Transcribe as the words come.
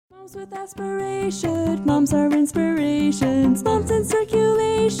Moms with aspiration, moms are inspirations, moms in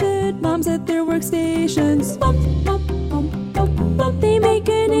circulation, moms at their workstations. Mom, mom, mom, mom, mom, they make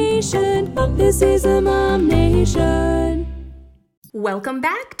a nation. Mom, this is a Mom Nation. Welcome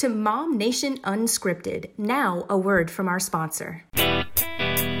back to Mom Nation Unscripted. Now, a word from our sponsor.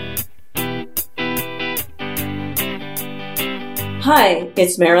 Hi,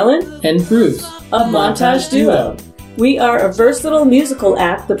 it's Marilyn and Bruce of Montage Duo. We are a versatile musical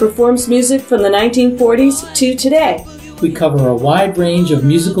act that performs music from the 1940s to today. We cover a wide range of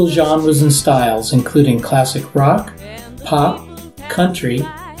musical genres and styles, including classic rock, pop, country,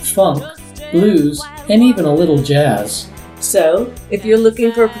 funk, blues, and even a little jazz. So, if you're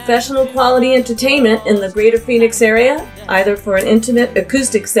looking for professional quality entertainment in the greater Phoenix area, either for an intimate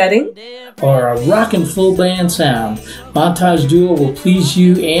acoustic setting or a rockin' full band sound, Montage Duo will please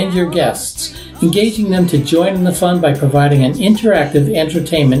you and your guests, engaging them to join in the fun by providing an interactive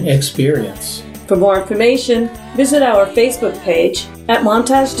entertainment experience. For more information, visit our Facebook page at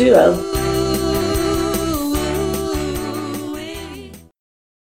Montage Duo.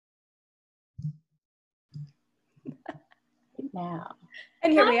 Now.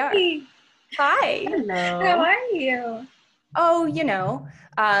 And here we are. Hi. Hello. How are you? Oh,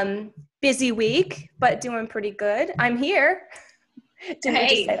 busy week, but doing pretty good. I'm here. Didn't we just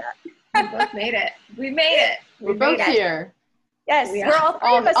say that? We both made it. We made it. We're both here. Yes, we're all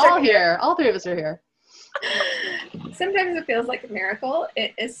three of us all here. All three of us are here. Sometimes it feels like a miracle.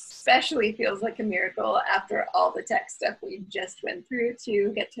 It especially feels like a miracle after all the tech stuff we just went through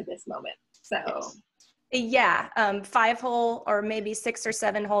to get to this moment. So, yeah, 5 whole or maybe 6 or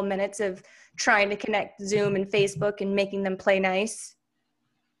 7 whole minutes of trying to connect Zoom and Facebook and making them play nice.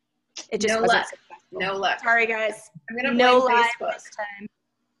 It just wasn't successful. No luck. Sorry, guys. I'm gonna blame Facebook this time.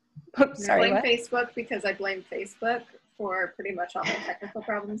 Oops, sorry, I blame Facebook because I blame Facebook for pretty much all my technical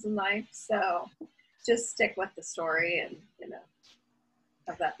problems in life. So just stick with the story and,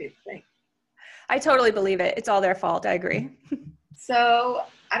 have that be the thing. I totally believe it. It's all their fault. I agree. So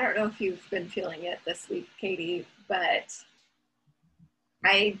I don't know if you've been feeling it this week, Katie, but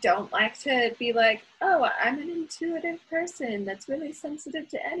I don't like to be like, oh, I'm an intuitive person that's really sensitive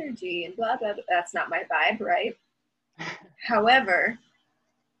to energy and blah, blah, blah. That's not my vibe, right? However,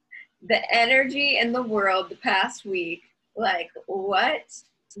 the energy in the world the past week, like, what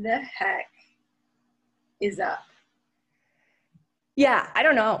the heck is up? Yeah, I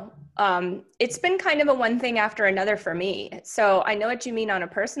don't know. It's been kind of a one thing after another for me. So I know what you mean on a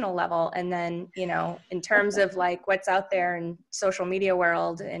personal level. And then, in terms of like what's out there in social media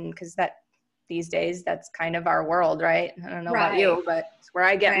world, and because that these days, that's kind of our world, right? I don't know about you, but it's where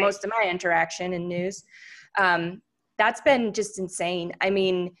I get most of my interaction and news. That's been just insane. I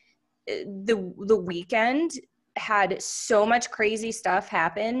mean, the weekend had so much crazy stuff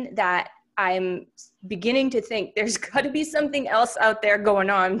happen that I'm beginning to think there's got to be something else out there going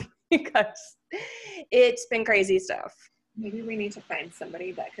on because it's been crazy stuff. Maybe we need to find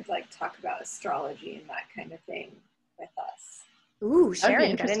somebody that could talk about astrology and that kind of thing with us. Ooh,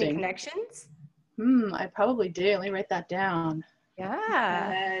 Sharon, got any connections? I probably do. Let me write that down.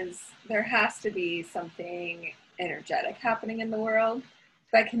 Yeah. Because there has to be something energetic happening in the world.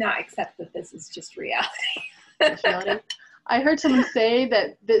 I cannot accept that this is just reality. I heard someone say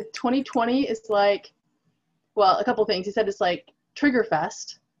that the 2020 is a couple things. He said it's like Trigger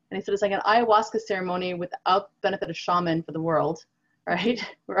Fest, and he said it's like an ayahuasca ceremony without the benefit of shaman for the world, right?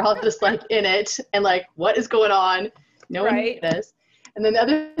 We're all just in it, and what is going on? No one knows this. And then the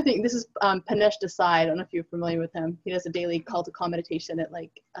other thing, this is Panesh Desai. I don't know if you're familiar with him. He does a daily call to calm meditation at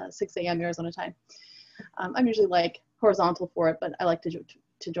 6 a.m. Arizona time. I'm usually horizontal for it, but I like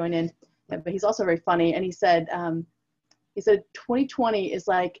to join in. But he's also very funny, and he said 2020 is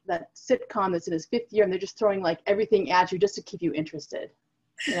like that sitcom that's in its 5th year, and they're just throwing everything at you just to keep you interested,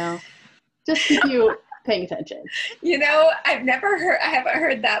 just keep you paying attention. I haven't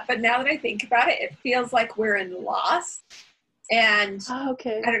heard that, but now that I think about it, it feels like we're in Lost. And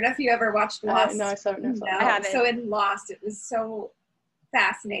okay. I don't know if you ever watched Lost. No, I haven't. I haven't. So in Lost, it was so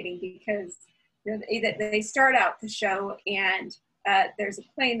fascinating because they start out the show and there's a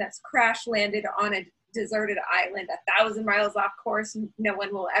plane that's crash landed on a deserted island 1,000 miles off course. No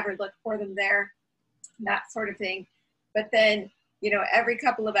one will ever look for them there, that sort of thing. But then, every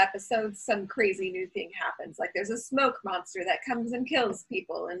couple of episodes, some crazy new thing happens. There's a smoke monster that comes and kills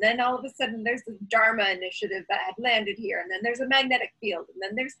people. And then all of a sudden there's the Dharma initiative that had landed here. And then there's a magnetic field. And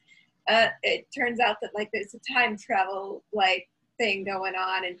then there's, it turns out that there's a time travel thing going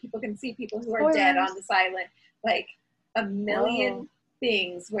on, and people can see people who are dead on this island. A million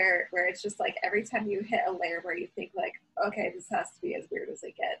things where it's just every time you hit a layer where you think okay, this has to be as weird as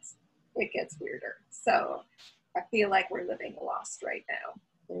it gets, it gets weirder. So I feel like we're living Lost right now.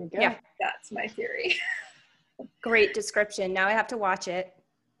 There you go. Yeah. That's my theory. Great description. Now I have to watch it.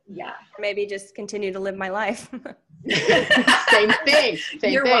 Yeah. Or maybe just continue to live my life. Same thing.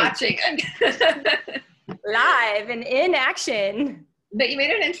 You're thing. watching. Live and in action. But you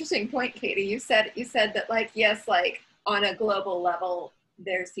made an interesting point, Katie. You said that, like, yes, like on a global level,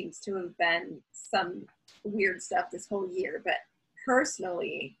 there seems to have been some weird stuff this whole year. But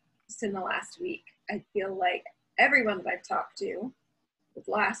personally, just in the last week, I feel like everyone that I've talked to this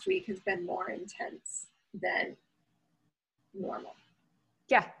last week has been more intense than normal.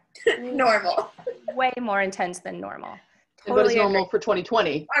 Yeah. Normal. Way more intense than normal. And what is Totally normal agree. for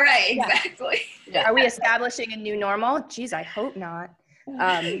 2020? All right, exactly. Yeah. Are we establishing a new normal? Geez, I hope not.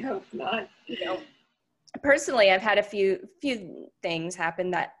 I hope not. You know, personally, I've had a few things happen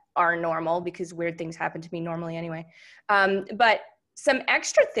that are normal because weird things happen to me normally anyway. But some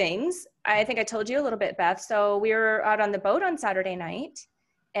extra things, I think I told you a little bit, Beth. So we were out on the boat on Saturday night,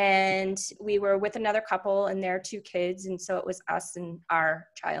 and we were with another couple and their 2 kids. And so it was us and our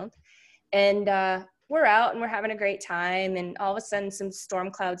child. And we're out and we're having a great time. And all of a sudden, some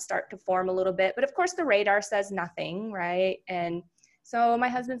storm clouds start to form a little bit. But of course, the radar says nothing, right? And so my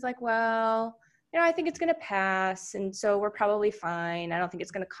husband's like, well, you know, I think it's going to pass. And so we're probably fine. I don't think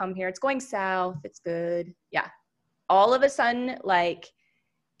it's going to come here. It's going south. It's good. Yeah. All of a sudden, like,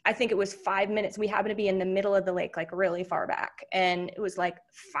 I think it was 5 minutes. We happened to be in the middle of the lake, like really far back. And it was like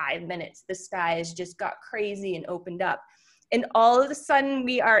 5 minutes. The skies just got crazy and opened up. And all of a sudden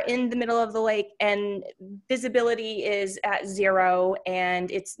we are in the middle of the lake and visibility is at 0 and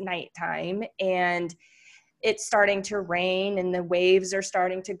it's nighttime and it's starting to rain and the waves are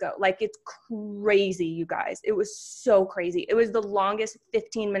starting to go. Like, it's crazy, you guys. It was so crazy. It was the longest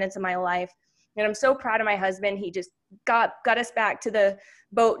 15 minutes of my life. And I'm so proud of my husband. He just got us back to the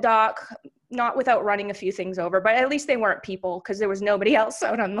boat dock, not without running a few things over, but at least they weren't people because there was nobody else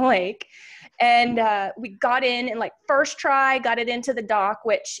out on the lake. And we got in and, like, first try, got it into the dock,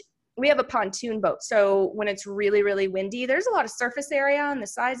 which we have a pontoon boat. So when it's really, really windy, there's a lot of surface area on the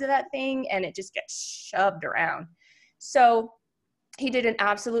sides of that thing and it just gets shoved around. So he did an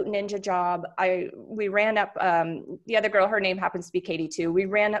absolute ninja job. We ran up, the other girl, her name happens to be Katie too. We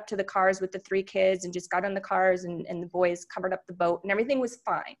ran up to the cars with the 3 kids and just got in the cars and the boys covered up the boat and everything was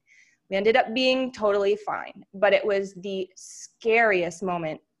fine. We ended up being totally fine, but it was the scariest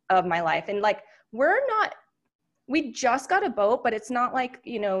moment of my life. And, like, we just got a boat, but it's not like,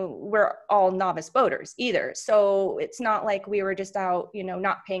 you know, we're all novice boaters either. So it's not like we were just out, you know,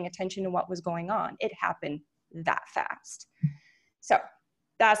 not paying attention to what was going on. It happened that fast. So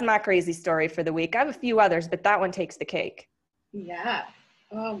that's my crazy story for the week. I have a few others, but that one takes the cake. Yeah.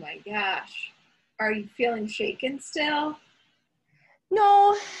 Oh my gosh. Are you feeling shaken still?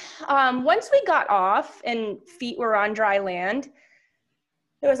 No. Once we got off and feet were on dry land,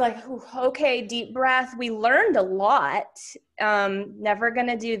 it was like, okay, deep breath. We learned a lot. Never going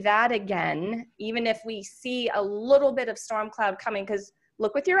to do that again, even if we see a little bit of storm cloud coming, because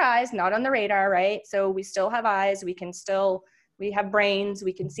look with your eyes, not on the radar, right? So we still have eyes. We have brains.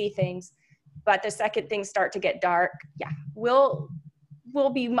 We can see things. But the second things start to get dark, yeah, we'll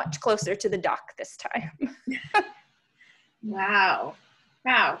be much closer to the dock this time. Wow.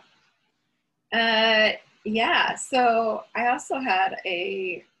 Yeah, so I also had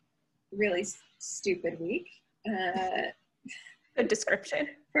a really stupid week. Good description.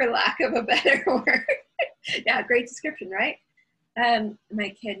 For lack of a better word. Yeah, great description, right? My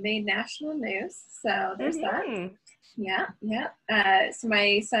kid made national news, so there's that. Yeah. So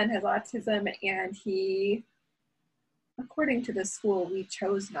my son has autism, and he, according to the school, we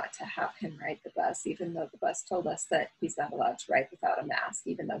chose not to have him ride the bus, even though the bus told us that he's not allowed to ride without a mask,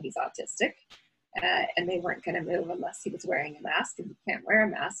 even though he's autistic. And they weren't going to move unless he was wearing a mask, and he can't wear a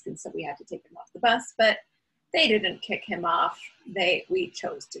mask, and so we had to take him off the bus. But they didn't kick him off. We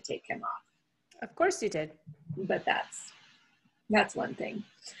chose to take him off. Of course you did. But that's one thing.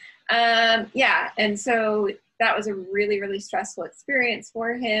 Yeah, and so that was a really, really stressful experience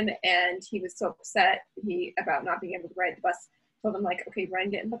for him, and he was so upset about not being able to ride the bus. Told him, like, okay, run,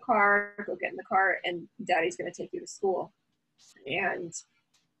 get in the car, go get in the car, and Daddy's going to take you to school. And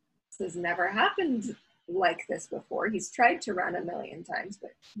this has never happened like this before. He's tried to run a million times,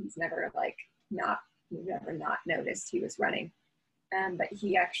 but he's never not noticed he was running. But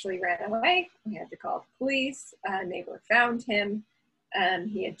he actually ran away. We had to call the police. A neighbor found him.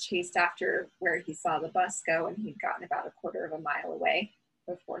 He had chased after where he saw the bus go, and he'd gotten about a quarter of a mile away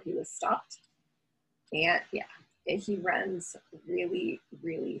before he was stopped. And yeah, he runs really,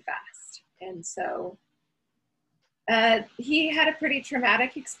 really fast. And so He had a pretty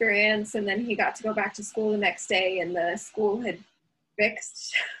traumatic experience, and then he got to go back to school the next day, and the school had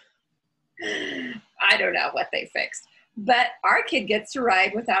fixed, I don't know what they fixed, but our kid gets to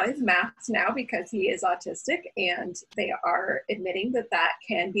ride without his mask now because he is autistic, and they are admitting that that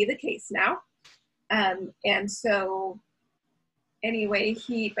can be the case now. And so anyway,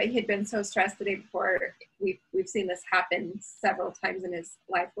 he had been so stressed the day before. We've seen this happen several times in his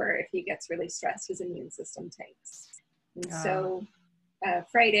life, where if he gets really stressed, his immune system tanks. And so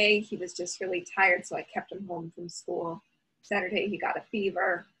Friday, he was just really tired, so I kept him home from school. Saturday, he got a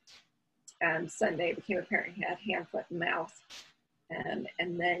fever. Sunday, it became apparent he had hand, foot, and mouth. And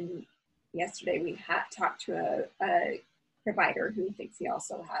then yesterday, we had talked to a provider who thinks he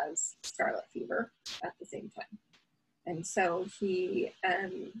also has scarlet fever at the same time. And so he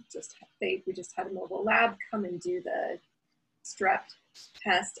we just had a mobile lab come and do the strep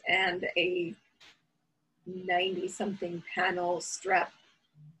test and a 90-something panel strep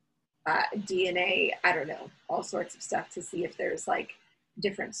DNA, I don't know, all sorts of stuff to see if there's like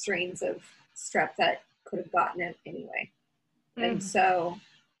different strains of strep that could have gotten it anyway. And so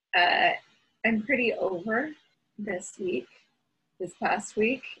I'm pretty over this past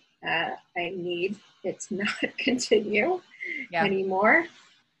week. I need it to not continue anymore.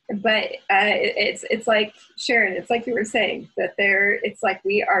 But it's like, Sharon, it's like you were saying, that it's like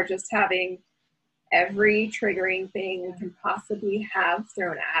we are just having every triggering thing we can possibly have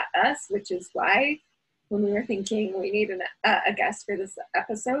thrown at us, which is why when we were thinking we need a guest for this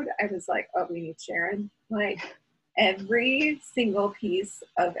episode, I was like, oh, we need Sharon. Like every single piece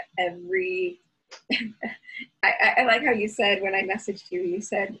of every, I like how you said when I messaged you, you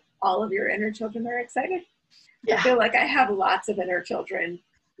said all of your inner children are excited. Yeah. I feel like I have lots of inner children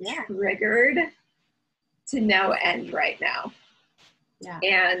triggered to no end right now. Yeah.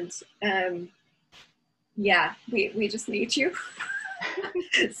 And we just need you.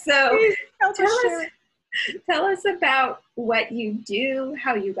 So tell us about what you do,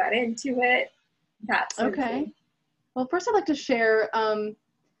 how you got into it. That's okay. Well, first I'd like to share,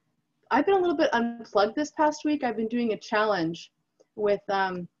 I've been a little bit unplugged this past week. I've been doing a challenge with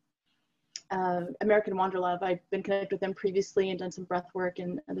American Wanderlove. I've been connected with them previously and done some breath work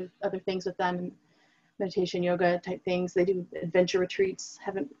and other things with them, and meditation, yoga type things. They do adventure retreats.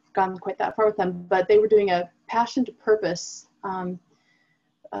 Haven't gone quite that far with them, but they were doing a Passion to Purpose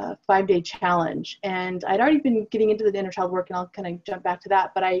 5-day challenge. And I'd already been getting into the inner child work, and I'll kind of jump back to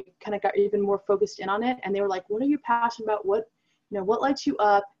that, but I kind of got even more focused in on it. And they were like, what are you passionate about? What lights you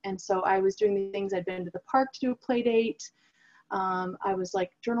up? And so I was doing the things. I'd been to the park to do a play date. I was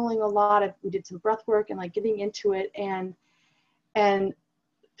like journaling a lot. We did some breath work and like getting into it and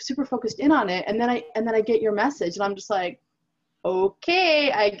super focused in on it. And then I get your message, and I'm just like,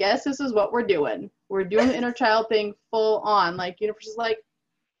 okay, I guess this is what we're doing. We're doing the inner child thing full on. Like universe is like,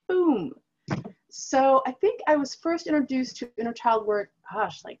 boom. So I think I was first introduced to inner child work,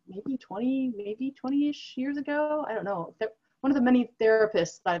 like maybe 20-ish years ago. I don't know. One of the many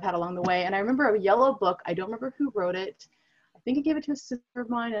therapists that I've had along the way. And I remember a yellow book. I don't remember who wrote it. I think I gave it to a sister of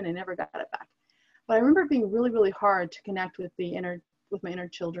mine, and I never got it back. But I remember it being really, really hard to connect with my inner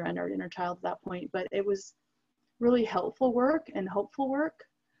children or inner child at that point. But it was really helpful work and hopeful work.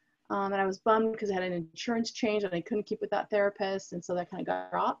 And I was bummed because I had an insurance change and I couldn't keep with that therapist. And so that kind of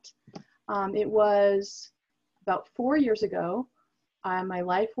got dropped. It was about 4 years ago. My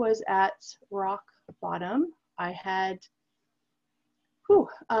life was at rock bottom. I hadn't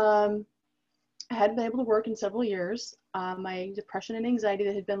been able to work in several years. My depression and anxiety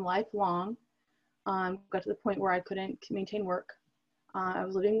that had been lifelong got to the point where I couldn't maintain work. I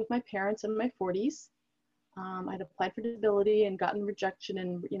was living with my parents in my 40s. I'd applied for disability and gotten rejection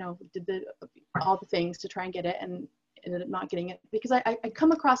and, did all the things to try and get it and ended up not getting it because I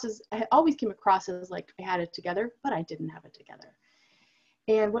always came across as like I had it together, but I didn't have it together.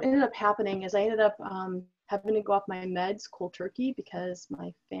 And what ended up happening is I ended up having to go off my meds cold turkey because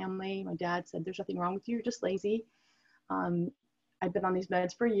my dad said, there's nothing wrong with you, you're just lazy. I'd been on these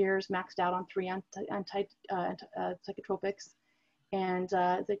meds for years, maxed out on 3 psychotropics. And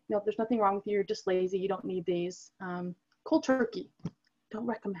no, there's nothing wrong with you. You're just lazy. You don't need these. Cold turkey, don't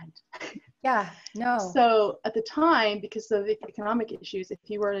recommend. Yeah, no. So at the time, because of the economic issues, if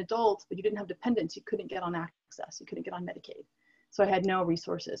you were an adult but you didn't have dependents, you couldn't get on access. You couldn't get on Medicaid. So I had no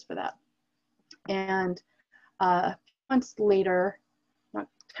resources for that. And a few months later, kind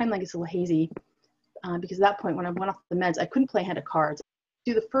of like it's a little hazy, because at that point when I went off the meds, I couldn't play a hand of cards.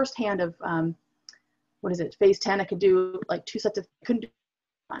 Do the first hand of phase 10, I could do like 2 sets of, couldn't do,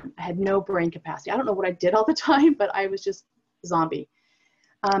 I had no brain capacity. I don't know what I did all the time, but I was just a zombie.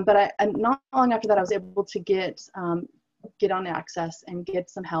 But not long after that, I was able to get on Access and get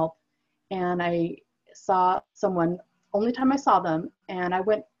some help. And I saw someone, only time I saw them, and I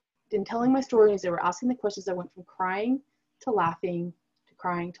went in telling my stories. They were asking the questions. I went from crying to laughing to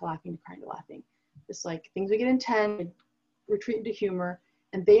crying to laughing to crying to laughing. Just like things would get intense, retreat into humor,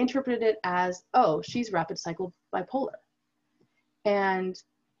 and they interpreted it as, oh, she's rapid cycle bipolar. And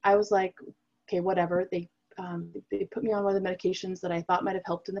I was like, okay, whatever. They put me on one of the medications that I thought might have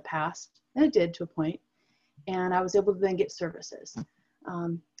helped in the past, and it did to a point. And I was able to then get services.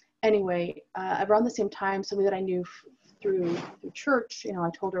 Anyway, around the same time, somebody that I knew through church, I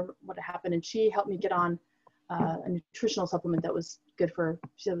told her what had happened, and she helped me get on a nutritional supplement that was good for,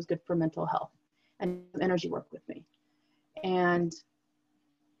 she said was good for mental health and energy work with me. And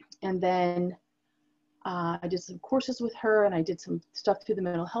then I did some courses with her, and I did some stuff through the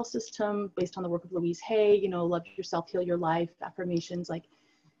mental health system based on the work of Louise Hay, love yourself, heal your life, affirmations,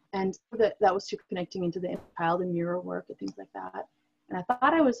 and that was through connecting into the child and mirror work and things like that. And I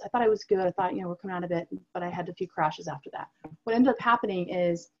thought I was good. I thought, we're coming out of it, but I had a few crashes after that. What ended up happening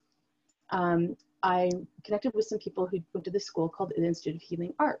is I connected with some people who went to this school called the Institute of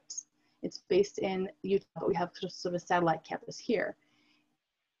Healing Arts. It's based in Utah, but we have sort of a satellite campus here.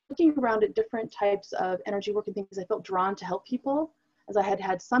 Looking around at different types of energy work and things, I felt drawn to help people, as I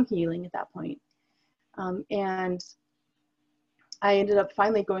had some healing at that point. And I ended up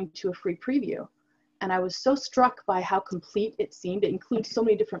finally going to a free preview. And I was so struck by how complete it seemed. It includes so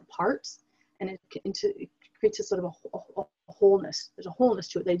many different parts, and it creates a sort of a wholeness. There's a wholeness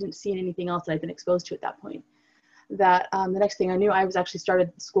to it that I didn't see in anything else that I'd been exposed to at that point. That the next thing I knew, I was actually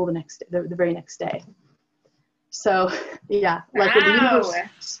started school the very next day. So yeah, like when the universe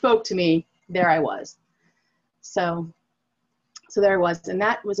spoke to me, there I was. So there I was, and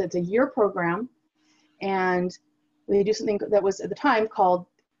it's a year program, and we do something that was at the time called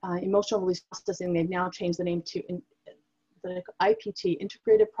emotional release processing. They've now changed the name to the IPT,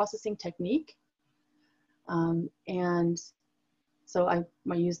 Integrated Processing Technique. And so I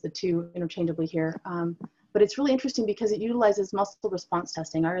might use the two interchangeably here. But it's really interesting because it utilizes muscle response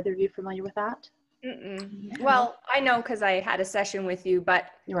testing. Are either of you familiar with that? Mm-mm. Well, I know because I had a session with you, but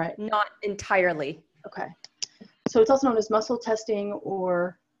right. Not entirely. Okay. So it's also known as muscle testing,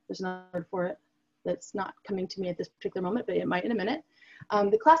 or there's another word for it that's not coming to me at this particular moment, but it might in a minute.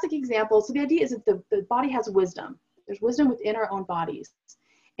 The classic example, so the idea is that the body has wisdom. There's wisdom within our own bodies.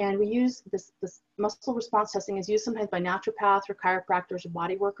 And we use this muscle response testing is used sometimes by naturopaths or chiropractors or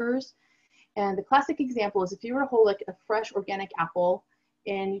body workers. And the classic example is if you were to hold like a fresh organic apple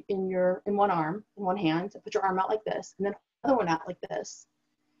in one arm, in one hand, put your arm out like this, and then the other one out like this,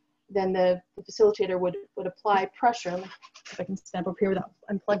 then the facilitator would apply pressure. If I can stand up here without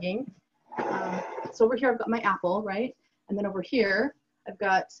unplugging. So over here I've got my apple, right? And then over here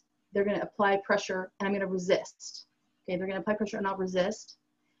they're going to apply pressure, and I'm going to resist. Okay, they're going to apply pressure and I'll resist.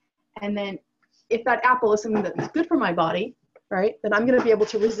 And then if that apple is something that's good for my body, right, then I'm going to be able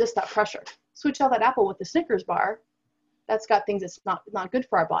to resist that pressure. Switch out that apple with the Snickers bar. That's got things that's not good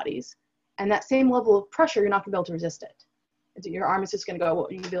for our bodies. And that same level of pressure, you're not going to be able to resist it. Your arm is just going to go,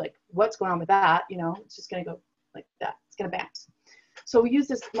 you can be like, what's going on with that? It's just going to go like that. It's going to bounce. So we use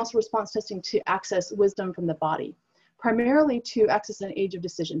this muscle response testing to access wisdom from the body, primarily to access an age of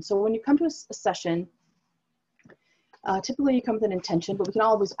decision. So when you come to a session, typically you come with an intention, but we can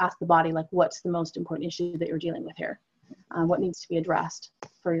always ask the body, like, what's the most important issue that you're dealing with here? What needs to be addressed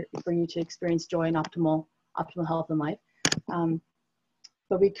for you to experience joy and optimal health in life?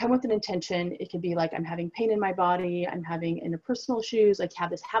 But we come with an intention. It can be like, I'm having pain in my body. I'm having interpersonal issues. Like, have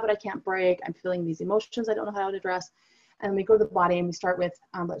this habit I can't break. I'm feeling these emotions I don't know how to address. And we go to the body and we start with,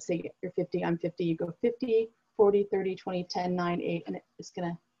 let's say you're 50, I'm 50. You go 50, 40, 30, 20, 10, 9, 8, and it's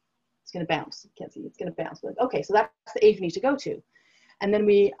gonna bounce. You can't see, it's gonna bounce. But okay, so that's the age you need to go to. And then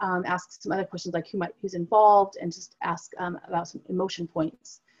we ask some other questions like who's involved, and just ask about some emotion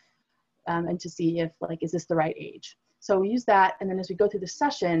points, and to see if, like, is this the right age? So we use that, and then as we go through the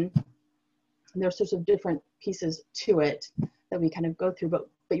session, there's sorts of different pieces to it that we kind of go through, but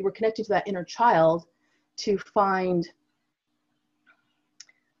you were connected to that inner child to find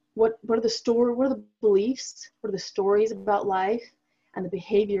what are the beliefs, what are the stories about life, and the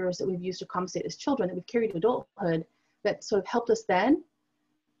behaviors that we've used to compensate as children that we've carried to adulthood that sort of helped us then,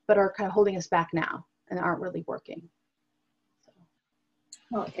 but are kind of holding us back now and aren't really working.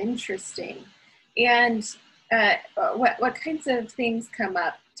 Oh, interesting. And what kinds of things come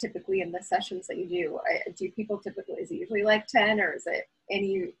up typically in the sessions that you do? Do people typically, is it usually like 10, or is it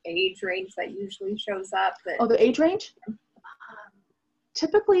any age range that usually shows up? Oh, the age range?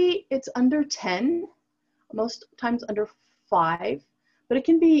 Typically it's under 10, most times under 5, but it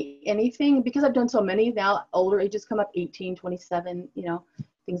can be anything, because I've done so many now. Older ages come up, 18, 27, you know,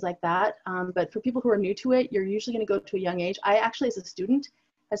 things like that. But for people who are new to it, you're usually going to go to a young age. I actually, as a student,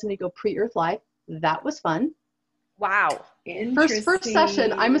 had somebody go pre-Earth Life. That was fun. Wow. First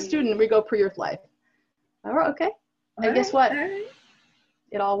session, I'm a student, we go pre-Earth Life. All right, okay. And guess what?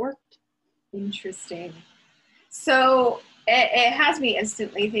 It all worked. Interesting. So it has me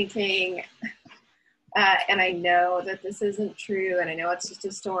instantly thinking, and I know that this isn't true, and I know it's just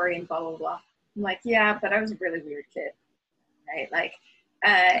a story and blah, blah, blah. I'm like, yeah, but I was a really weird kid, right? Like,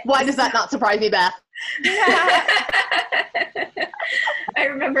 why does that not surprise me, Beth? I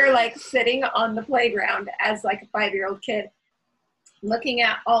remember like sitting on the playground as like a 5-year-old kid, looking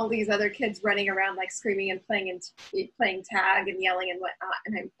at all these other kids running around, like screaming and playing tag and yelling and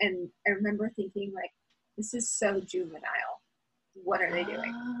whatnot. And I remember thinking, like, this is so juvenile. What are they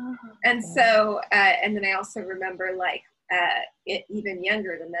doing? And so, and then I also remember, like, even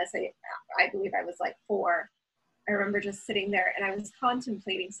younger than this, I believe I was like 4. I remember just sitting there and I was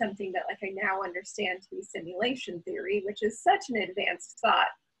contemplating something that, like, I now understand to be simulation theory, which is such an advanced thought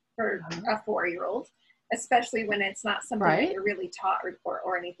for a 4-year-old, especially when it's not something that you're really taught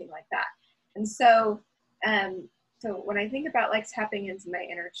or anything like that. And so, so when I think about like tapping into my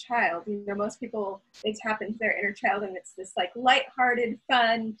inner child, you know, most people, they tap into their inner child and it's this like lighthearted,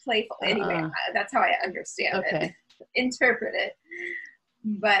 fun, playful, anyway, that's how I understand it, interpret it.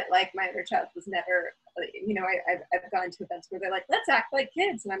 But like my inner child was never, you know, I've gone to events where they're like, let's act like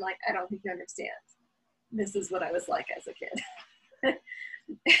kids. And I'm like, I don't think you understand. This is what I was like as a kid.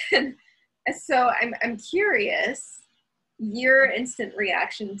 And so I'm curious, your instant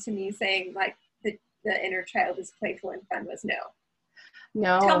reaction to me saying like the inner child is playful and fun was no.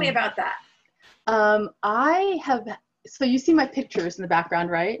 No. Tell me about that. I have, so you see my pictures in the background,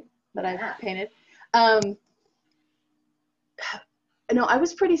 right? That I've painted. No, I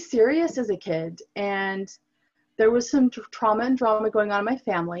was pretty serious as a kid, and there was some trauma and drama going on in my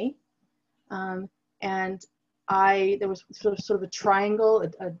family. And there was sort of a triangle,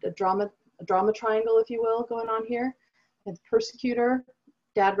 a drama triangle, if you will, going on here. And persecutor,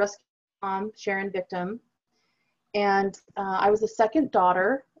 dad rescue, mom, Sharon victim. And I was the second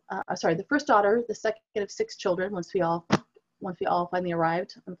daughter, the first daughter, the second of 6 children once we all finally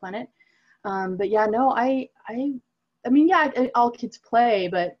arrived on the planet. But yeah, no, I mean, yeah, all kids play,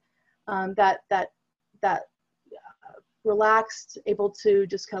 but that relaxed, able to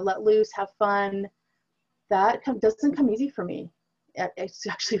just kind of let loose, have fun, that doesn't come easy for me. It's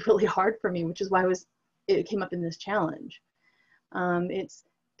actually really hard for me, which is why it came up in this challenge. It's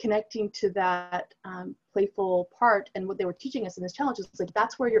connecting to that playful part, and what they were teaching us in this challenge is like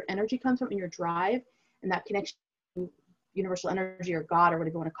that's where your energy comes from and your drive, and that connection to universal energy or God or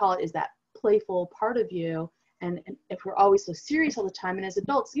whatever you want to call it is that playful part of you. And if we're always so serious all the time, and as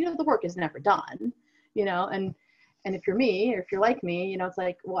adults, you know, the work is never done, you know, and if you're me, or if you're like me, you know, it's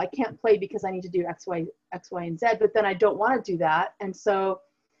like, well, I can't play because I need to do X, Y, and Z, but then I don't want to do that. And so,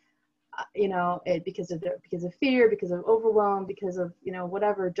 you know, because of fear, because of overwhelm, because of, you know,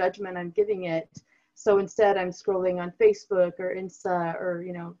 whatever judgment I'm giving it. So instead I'm scrolling on Facebook or Insta, or,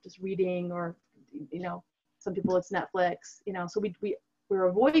 you know, just reading, or, you know, some people it's Netflix, you know, so we're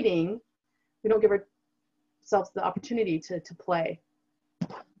avoiding, we don't give ourselves the opportunity to play.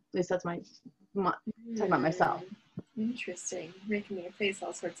 At least that's my talking about myself. Interesting. Making me face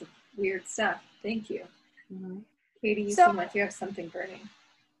all sorts of weird stuff. Thank you. Mm-hmm. Katie, you seem like you have something burning.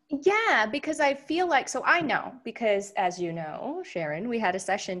 Yeah, because I feel like, so I know, because as you know, Sharon, we had a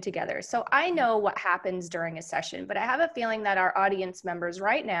session together. So I know what happens during a session, but I have a feeling that our audience members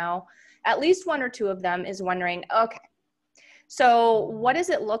right now, at least 1 or 2 of them is wondering, okay, so what does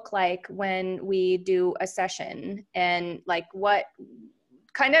it look like when we do a session, and like what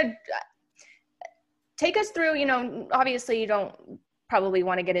kind of take us through, you know, obviously you don't probably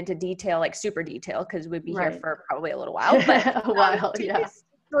want to get into detail, like super detail, because we'd be here for probably a little while, but a while, take us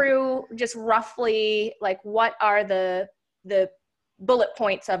through just roughly like what are the bullet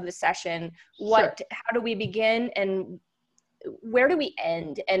points of the session, how do we begin and where do we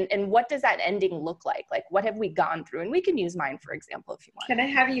end, and what does that ending look like what have we gone through? And we can use mine for example if you want. Can I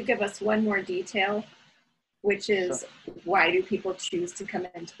have you give us one more detail, which is why do people choose to come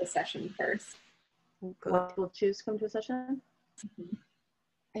into the session first? Why people choose to come to a session? Mm-hmm.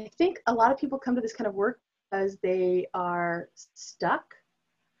 I think a lot of people come to this kind of work because they are stuck.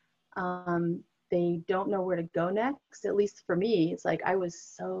 They don't know where to go next. At least for me, it's like I was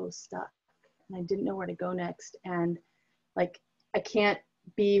so stuck and I didn't know where to go next. And like, I can't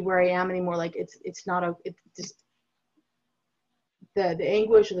be where I am anymore. Like it's just the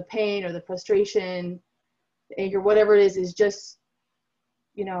anguish or the pain or the frustration, the anger, whatever it is just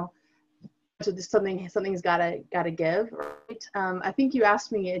you know, so this something's gotta give, right? I think you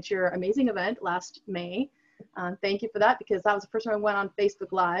asked me at your amazing event last May. Thank you for that, because that was the first time I went on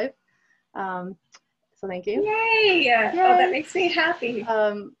Facebook Live. So thank you. Yay! Yay. Oh, that makes me happy.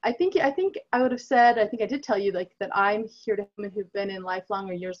 I think I would have said, I think I did tell you, like, that I'm here to women who've been in lifelong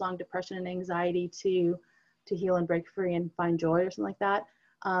or years-long depression and anxiety to heal and break free and find joy, or something like that.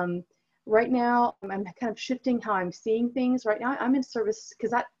 Right now, I'm kind of shifting how I'm seeing things. Right now, I'm in service,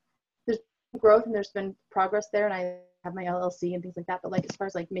 because there's been growth and there's been progress there, and I have my LLC and things like that. But like, as far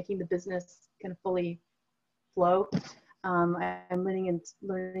as like making the business kind of fully flow, I'm leaning and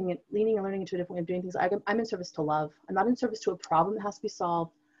learning into a different way of doing things. I'm in service to love. I'm not in service to a problem that has to be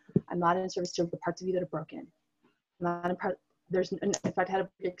solved. I'm not in service to the parts of you that are broken. I'm not in part. In fact, I had a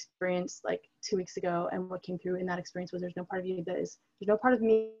big experience like 2 weeks ago, and what came through in that experience was there's no part of you there's no part of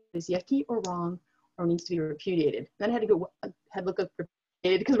me that is yucky or wrong or needs to be repudiated. Then I had to look up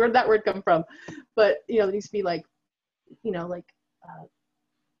repudiated, because where did that word come from? But you know, it needs to be like, you know, like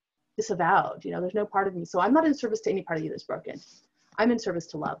disavowed. You know, there's no part of me. So I'm not in service to any part of you that's broken. I'm in service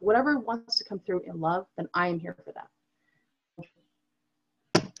to love. Whatever wants to come through in love, then I am here for that.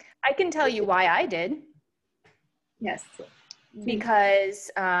 I can tell you why I did. Yes. Because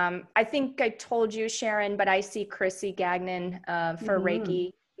I think I told you, Sharon, but I see Chrissy Gagnon for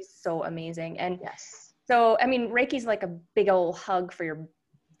Reiki. He's so amazing. And yes. So, I mean, Reiki's like a big old hug for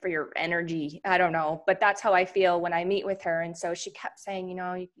your energy. I don't know, but that's how I feel when I meet with her. And so she kept saying, you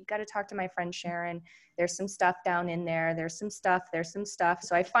know, you got to talk to my friend Sharon. There's some stuff down in there. There's some stuff.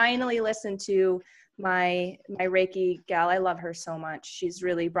 So I finally listened to my Reiki gal. I love her so much. She's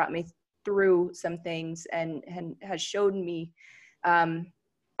really brought me through some things and has showed me a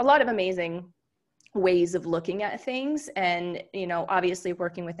lot of amazing ways of looking at things, and, you know, obviously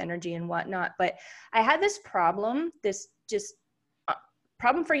working with energy and whatnot. But I had this problem,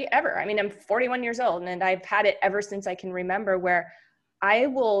 problem forever. I mean, I'm 41 years old, and I've had it ever since I can remember, where I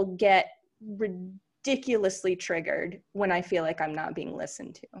will get ridiculously triggered when I feel like I'm not being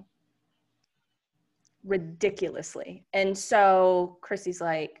listened to. Ridiculously. And so Chrissy's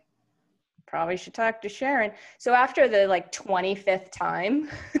like, probably should talk to Sharon. So after the like 25th time,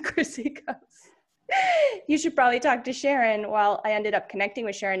 Chrissy goes, you should probably talk to Sharon. Well, I ended up connecting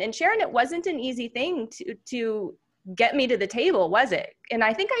with Sharon. And Sharon, it wasn't an easy thing to get me to the table, was it? And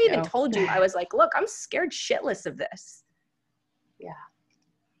I think I even told you, I was like, look, I'm scared shitless of this. Yeah.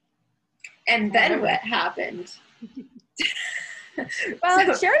 And then what happened?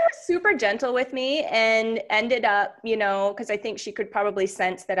 Well, Sharon was super gentle with me and ended up, you know, because I think she could probably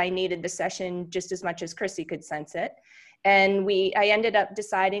sense that I needed the session just as much as Chrissy could sense it. And I ended up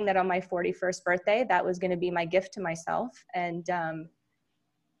deciding that on my 41st birthday, that was going to be my gift to myself. And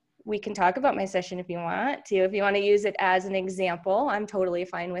we can talk about my session if you want to. If you want to use it as an example, I'm totally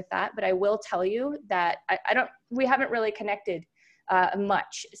fine with that. But I will tell you that we haven't really connected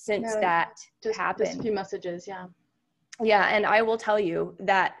much since that happened. Just a few messages, yeah. Yeah, and I will tell you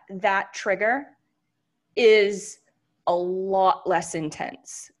that trigger is a lot less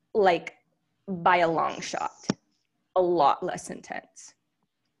intense, like by a long shot, a lot less intense.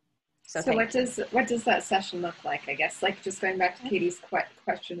 So what does that session look like? I guess, like, just going back to Katie's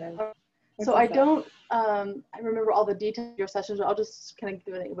question of. So I don't. I remember all the details of your sessions. But I'll just kind of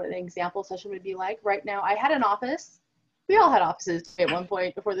give what an example session would be like. Right now, I had an office. We all had offices at one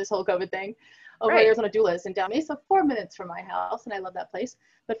point before this whole COVID thing. Over right. Arizona Doulas in Down Mesa, 4 minutes from my house, and I love that place.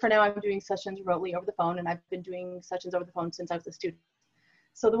 But for now, I'm doing sessions remotely over the phone, and I've been doing sessions over the phone since I was a student.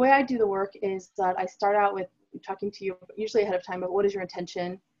 So the way I do the work is that I start out with talking to you, usually ahead of time, about what is your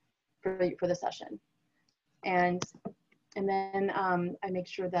intention for the session, and then I make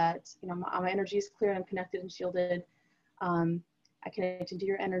sure that, you know, my energy is clear and I'm connected and shielded. I connect into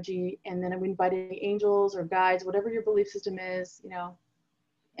your energy, and then I invite any angels or guides, whatever your belief system is, you know,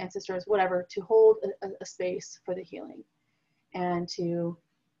 ancestors, whatever, to hold a space for the healing, and to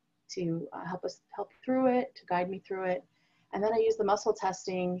help through it, to guide me through it. And then I use the muscle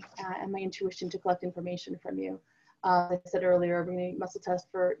testing and my intuition to collect information from you. Like I said earlier, we're going to muscle test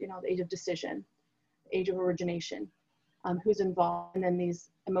for, you know, the age of decision, age of origination, who's involved, and then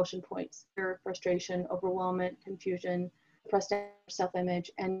these emotion points: fear, frustration, overwhelmment, confusion, depressed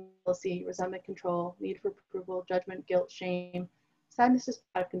self-image, and jealousy, resentment, control, need for approval, judgment, guilt, shame, sadness, is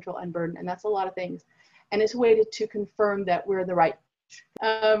out of control, and burden. And that's a lot of things. And it's a way to confirm that we're the right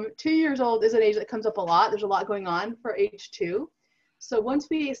age. 2 years old is an age that comes up a lot. There's a lot going on for age 2. So once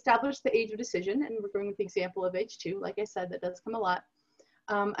we establish the age of decision, and we're going with the example of age 2, like I said, that does come a lot.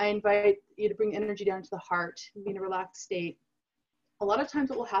 I invite you to bring energy down to the heart, be in a relaxed state. A lot of times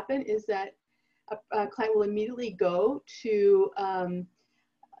what will happen is that a client will immediately go to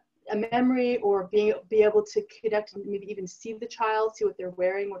a memory or be able to connect and maybe even see the child, see what they're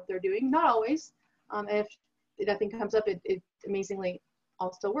wearing, what they're doing. Not always. And if nothing comes up, it amazingly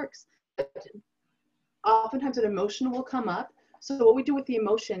all still works. But oftentimes an emotion will come up. So what we do with the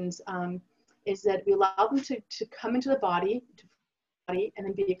emotions is that we allow them to come into the body, and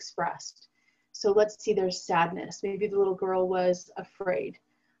then be expressed. So let's see, there's sadness. Maybe the little girl was afraid.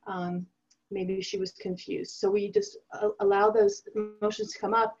 Maybe she was confused. So we just allow those emotions to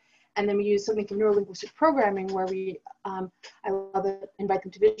come up, and then we use something from neurolinguistic programming where I invite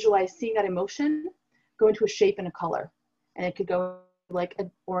them to visualize seeing that emotion go into a shape and a color. And it could go like an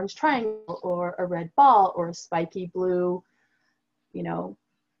orange triangle or a red ball or a spiky blue,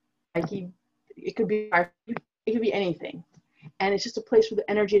 spiky, it could be anything. And it's just a place for the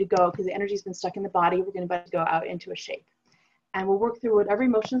energy to go, because the energy's been stuck in the body. We're going to go out into a shape. And we'll work through whatever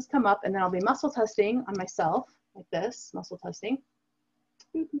emotions come up, and then I'll be muscle testing on myself, like this, muscle testing.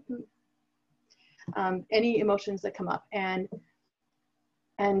 Any emotions that come up. And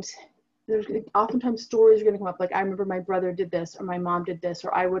there's oftentimes stories are going to come up, like I remember my brother did this, or my mom did this,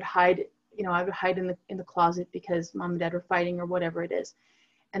 or I would hide, I would hide in the closet because mom and dad were fighting, or whatever it is.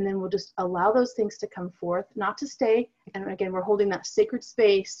 And then we'll just allow those things to come forth, not to stay. And again, we're holding that sacred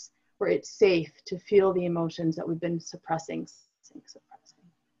space where it's safe to feel the emotions that we've been suppressing.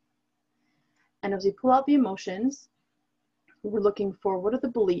 And as we pull out the emotions, we're looking for, what are the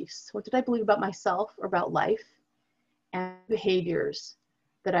beliefs? What did I believe about myself or about life, and behaviors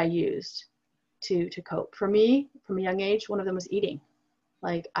that I used to cope? For me, from a young age, one of them was eating.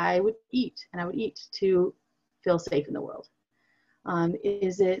 Like I would eat, and I would eat to feel safe in the world.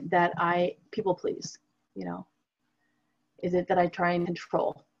 Is it that I people please? Is it that I try and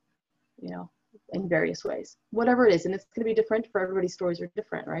control, in various ways? Whatever it is, and it's going to be different for everybody's stories are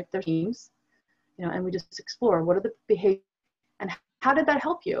different, right? They're teams, and we just explore what are the behaviors and how did that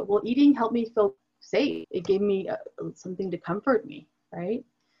help you? Well, eating helped me feel safe. It gave me something to comfort me, right?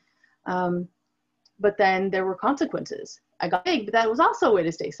 But then there were consequences. I got big, but that was also a way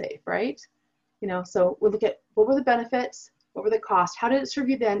to stay safe, right? So we look at what were the benefits. What were the costs? How did it serve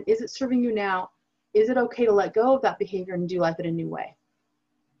you then? Is it serving you now? Is it okay to let go of that behavior and do life in a new way?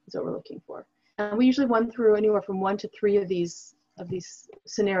 That's what we're looking for. And we usually run through anywhere from 1 to 3 of these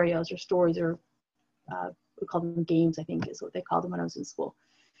scenarios or stories, or we call them games, I think is what they called them when I was in school.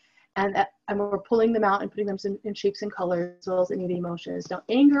 And we're pulling them out and putting them in shapes and colors, as well as any of the emotions. Now,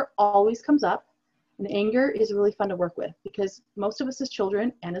 anger always comes up, and anger is really fun to work with, because most of us as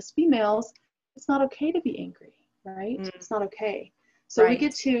children and as females, it's not okay to be angry. Right? It's not okay. So we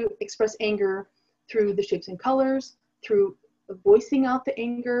get to express anger through the shapes and colors, through voicing out the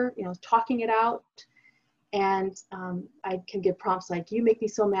anger, talking it out. And I can give prompts like, you make me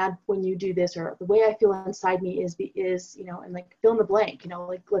so mad when you do this, or the way I feel inside me is, and like fill in the blank,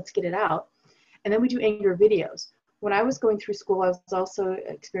 like let's get it out. And then we do anger videos. When I was going through school, I was also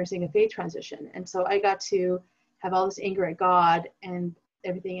experiencing a faith transition. And so I got to have all this anger at God and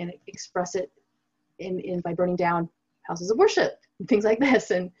everything, and express it by burning down houses of worship and things like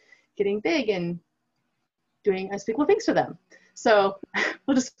this, and getting big and doing unspeakable things for them. So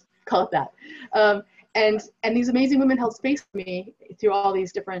we'll just call it that. And these amazing women held space for me through all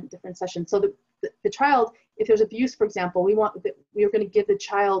these different sessions. So the child, if there's abuse, for example, we are going to give the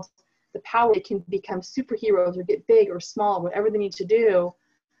child the power. It can become superheroes or get big or small, whatever they need to do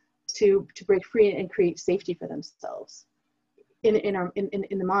to break free and create safety for themselves in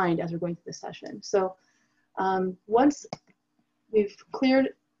the mind as we're going through this session. So once we've cleared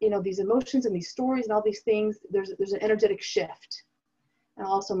these emotions and these stories and all these things, there's an energetic shift, and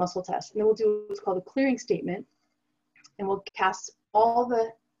also muscle test. And then we'll do what's called a clearing statement, and we'll cast all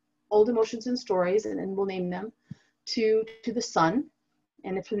the old emotions and stories, and we'll name them to the sun.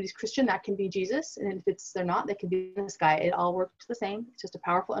 And if somebody's Christian, that can be Jesus, and if they're not, they can be the sky. It all works the same. It's just a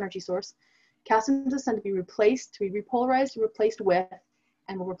powerful energy source. Cast into the sun to be replaced, to be repolarized, and replaced with,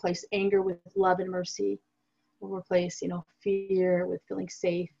 and we'll replace anger with love and mercy. We'll replace, fear with feeling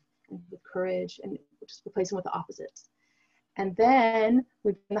safe and with courage, and we'll just replace them with the opposites. And then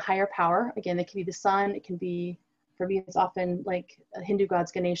we've the higher power. Again, it can be the sun. It can be, for me, it's often like Hindu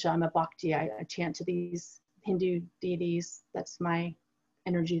gods, Ganesha. I'm a bhakti. I chant to these Hindu deities. That's my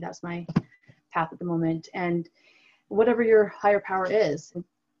energy. That's my path at the moment. And whatever your higher power is,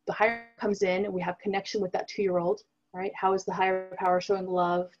 the higher comes in, and we have connection with that 2-year-old, right? How is the higher power showing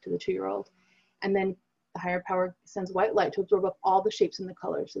love to the 2-year-old? And then the higher power sends white light to absorb up all the shapes and the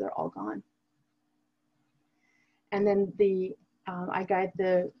colors, so they're all gone. And then I guide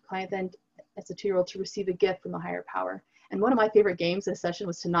the client then as a 2-year-old to receive a gift from the higher power. And one of my favorite games this session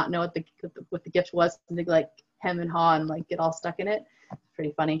was to not know what the gift was, and to like hem and haw and like get all stuck in it. It's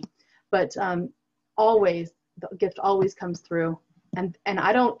pretty funny. But always, the gift always comes through. And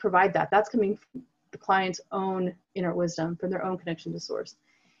I don't provide that. That's coming from the client's own inner wisdom, from their own connection to source.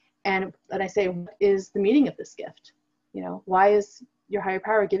 And I say, what is the meaning of this gift? You know, why is your higher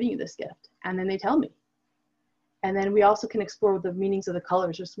power giving you this gift? And then they tell me. And then we also can explore the meanings of the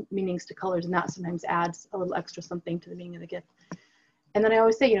colors. There's meanings to colors, and that sometimes adds a little extra something to the meaning of the gift. And then I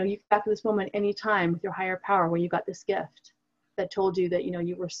always say, you know, you come back to this moment anytime with your higher power where you got this gift that told you that, you know,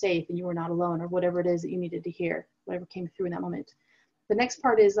 you were safe and you were not alone, or whatever it is that you needed to hear, whatever came through in that moment. The next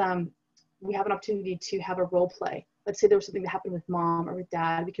part is we have an opportunity to have a role play. Let's say there was something that happened with mom or with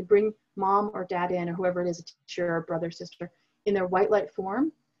dad. We could bring mom or dad in, or whoever it is, a teacher or brother, sister, in their white light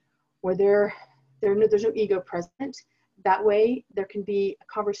form, where there's no ego present. That way there can be a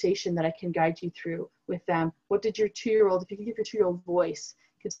conversation that I can guide you through with them. What did your 2-year-old, if you could give your 2-year-old voice,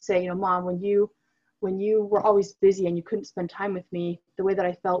 could say, you know, Mom, when you were always busy and you couldn't spend time with me, the way that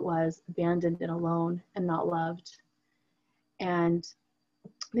I felt was abandoned and alone and not loved. And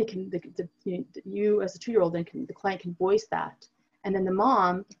you as a 2-year-old, then the client can voice that. And then the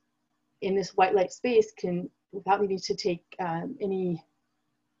mom in this white light space can, without needing to take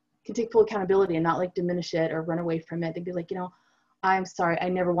can take full accountability and not like diminish it or run away from it. They'd be like, you know, I'm sorry, I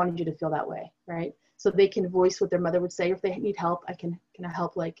never wanted you to feel that way, right? So they can voice what their mother would say, or if they need help, can I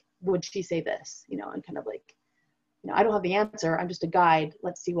help, like, would she say this, you know, and kind of like, you know, I don't have the answer, I'm just a guide.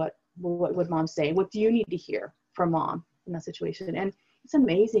 Let's see what would mom say? What do you need to hear from mom in that situation? And it's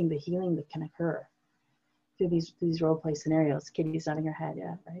amazing the healing that can occur through these role play scenarios. Katie's nodding her head,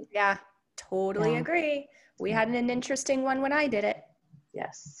 yeah, right? Yeah, totally agree. We had an interesting one when I did it.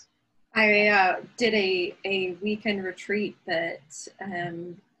 Yes. I did a weekend retreat that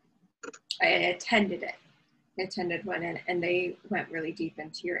I attended it. I attended one, and they went really deep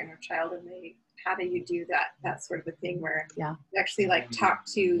into your inner child, and how do you do that sort of a thing where you actually like talk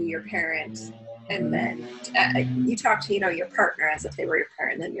to your parent, and then you talk to, you know, your partner as if they were your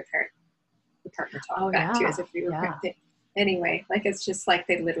parent, and then your partner talk back to you as if you were parent. Anyway, like, it's just like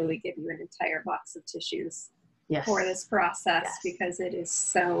they literally give you an entire box of tissues for this process, because it is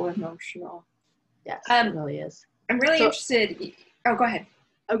so emotional. Yes, it really is. I'm really interested. Oh, go ahead.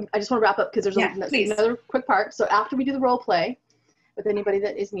 I just want to wrap up because there's another quick part. So after we do the role play with anybody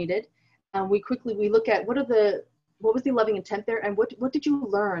that is needed, we look at what was the loving intent there, and what did you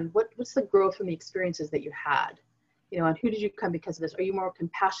learn? What's the growth from the experiences that you had? You know, and who did you become because of this? Are you more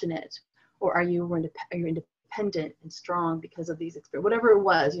compassionate, or are you independent and strong because of these experiences? Whatever it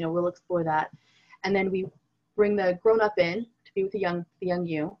was, you know, we'll explore that, and then we bring the grown-up in to be with the young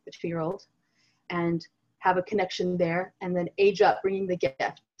you, the 2-year-old, and have a connection there, and then age up, bringing the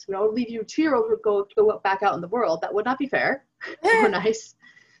gift. So we don't leave your 2-year-old to go back out in the world. That would not be fair or nice.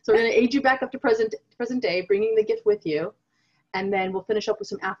 So we're going to age you back up to present day, bringing the gift with you, and then we'll finish up with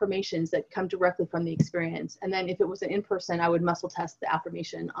some affirmations that come directly from the experience. And then if it was an in-person, I would muscle test the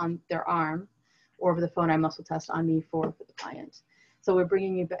affirmation on their arm, or over the phone, I muscle test on me for the client. So we're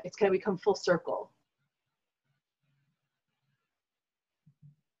bringing you back. It's going to become full circle.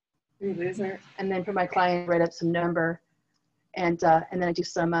 And then for my client, write up some number, and then I do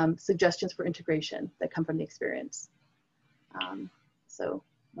some suggestions for integration that come from the experience. So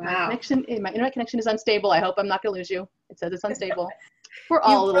my internet connection is unstable. I hope I'm not going to lose you. It says it's unstable. We're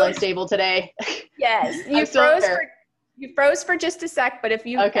all a little unstable today. Yes, you froze for just a sec, but if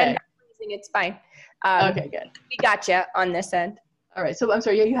you end up freezing, it's fine. Okay, good. We got you on this end. All right. So I'm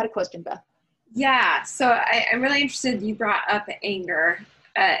sorry. You had a question, Beth. Yeah. So I'm really interested. You brought up anger.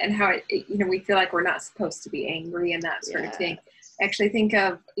 And how you know, we feel like we're not supposed to be angry and that sort of thing. I actually think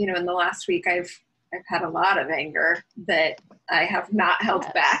of, you know, in the last week, I've had a lot of anger that I have not held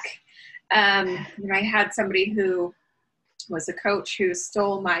back. You know, I had somebody who was a coach who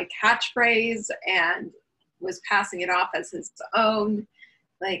stole my catchphrase and was passing it off as his own.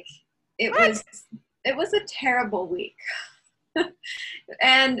 Like, it was a terrible week.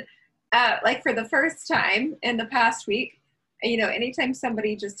 And like, for the first time in the past week, you know, anytime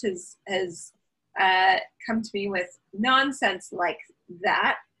somebody just has come to me with nonsense like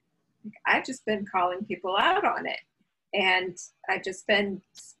that, I've just been calling people out on it. And I've just been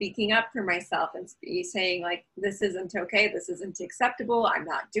speaking up for myself and saying, like, this isn't okay. This isn't acceptable. I'm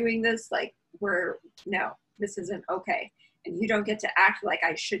not doing this. Like, no, this isn't okay. And you don't get to act like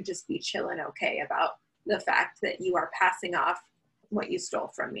I should just be chilling okay about the fact that you are passing off what you stole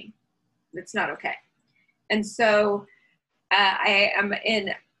from me. It's not okay. And so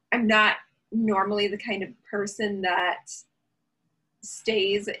I'm not normally the kind of person that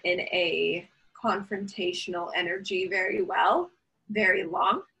stays in a confrontational energy very well, very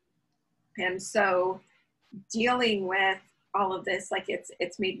long. And so dealing with all of this, like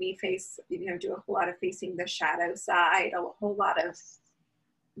it's made me face, do a whole lot of facing the shadow side, a whole lot of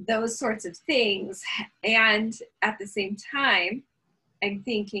those sorts of things. And at the same time, I'm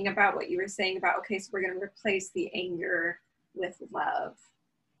thinking about what you were saying about, okay, so we're going to replace the anger with love.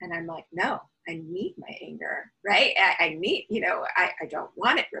 And I'm like, no, I need my anger, right? I need, I don't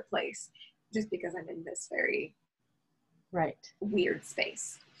want it replaced just because I'm in this very weird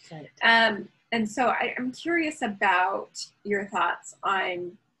space. Right. And so I'm curious about your thoughts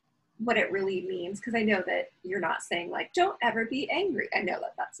on what it really means, because I know that you're not saying like, don't ever be angry. I know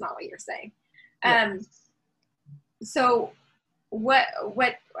that that's not what you're saying. Yes. So what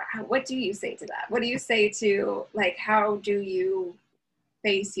do you say to that? What do you say to, like, how do you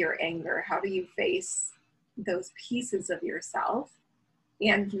face your anger? How do you face those pieces of yourself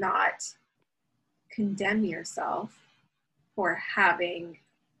and not condemn yourself for having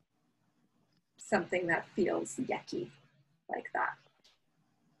something that feels yucky like that?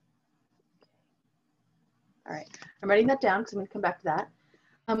 All right, I'm writing that down because I'm going to come back to that.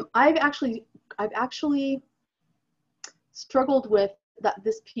 I've actually struggled with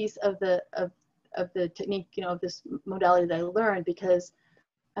this piece of the technique, of this modality that I learned, because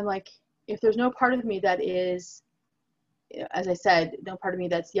I'm like, if there's no part of me that is, as I said, no part of me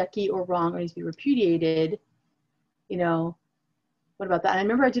that's yucky or wrong or needs to be repudiated, what about that? And I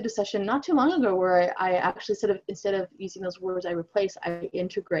remember I did a session not too long ago where I actually instead of using those words, I replace, I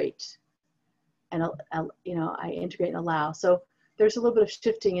integrate. And I integrate and allow. So there's a little bit of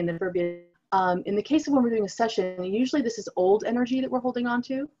shifting in the verbiage. In the case of when we're doing a session, usually this is old energy that we're holding on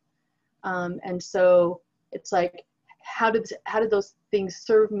to. And so it's like, how did those things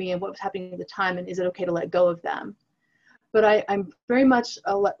serve me and what was happening at the time, and is it okay to let go of them? But I'm very much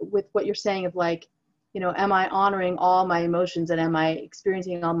with what you're saying of like, am I honoring all my emotions and am I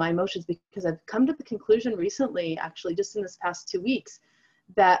experiencing all my emotions? Because I've come to the conclusion recently, actually just in this past 2 weeks,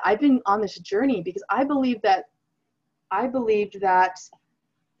 that I've been on this journey because I believed that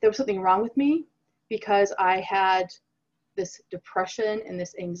there was something wrong with me because I had this depression and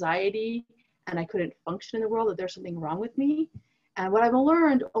this anxiety and I couldn't function in the world, that there's something wrong with me. And what I've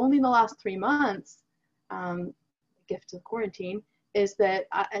learned only in the last 3 months, gift of quarantine, is that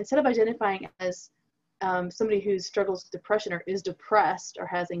instead of identifying as somebody who struggles with depression or is depressed or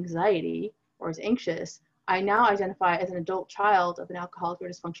has anxiety or is anxious, I now identify as an adult child of an alcoholic or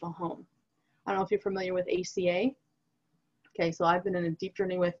dysfunctional home. I don't know if you're familiar with ACA. Okay, so I've been in a deep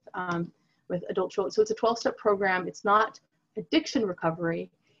journey with adult children. So it's a 12-step program. It's not addiction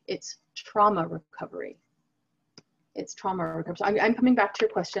recovery, it's trauma recovery. It's trauma recovery. So I'm coming back to your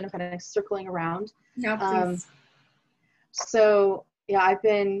question. I'm kind of circling around. Yeah, please. So yeah, I've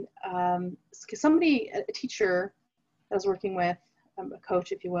been, a teacher I was working with, a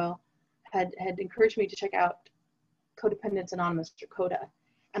coach, if you will, had encouraged me to check out Codependence Anonymous, or CODA.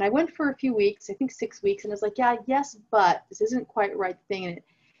 And I went for a few weeks, I think 6 weeks, and I was like, yeah, yes, but this isn't quite the right thing.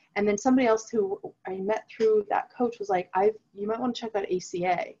 And then somebody else who I met through that coach was like, you might want to check out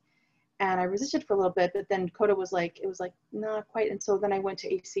ACA. And I resisted for a little bit, but then CODA was like, not quite. And so then I went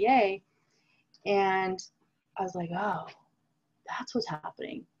to ACA and I was like, oh, that's what's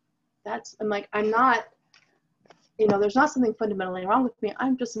happening. I'm like, I'm not, there's not something fundamentally wrong with me.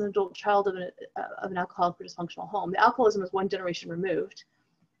 I'm just an adult child of an alcoholic or dysfunctional home. The alcoholism is one generation removed.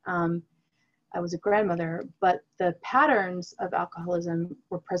 I was a grandmother, but the patterns of alcoholism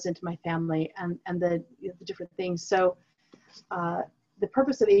were present in my family and the different things. So the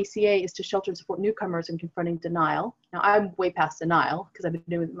purpose of ACA is to shelter and support newcomers in confronting denial. Now I'm way past denial because I've been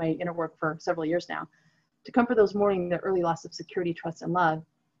doing my inner work for several years now. To comfort those mourning the early loss of security, trust, and love,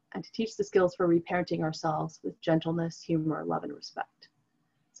 and to teach the skills for reparenting ourselves with gentleness, humor, love, and respect.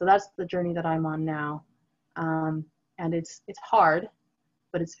 So that's the journey that I'm on now. And it's hard,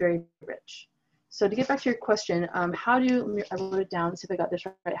 but it's very rich. So to get back to your question, I wrote it down, see if I got this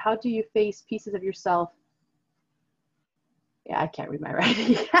right. How do you face pieces of yourself? Yeah, I can't read my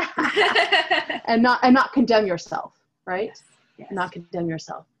writing. and not condemn yourself, right? Yes, yes. Not condemn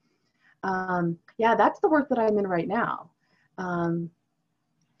yourself. Yeah, that's the work that I'm in right now.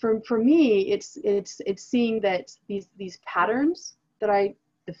 For me, it's seeing that these patterns that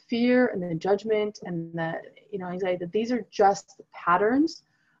the fear and the judgment and the anxiety, that these are just patterns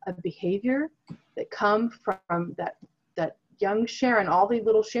of behavior that come from that young Sharon, all the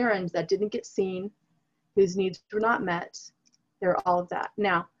little Sharons that didn't get seen, whose needs were not met. They're all of that.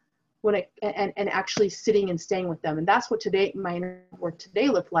 Now, and actually sitting and staying with them. And that's what my inner work today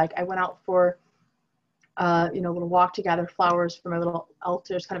looked like. I went out for, a little walk to gather flowers for my little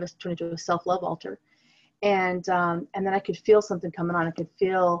altar. It's kind of turned into a self-love altar. And then I could feel something coming on. I could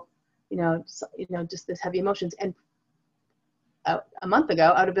feel, just this heavy emotions. And a month ago,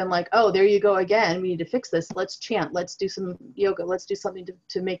 I would have been like, oh, there you go again. We need to fix this. Let's chant. Let's do some yoga. Let's do something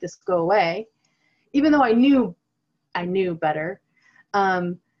to make this go away. Even though I knew better.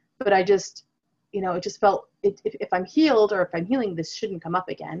 But I just, it just felt, if I'm healed or if I'm healing, this shouldn't come up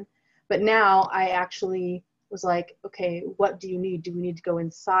again. But now I actually was like, okay, what do you need? Do we need to go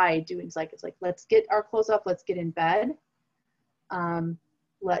inside? It's like, let's get our clothes up. Let's get in bed.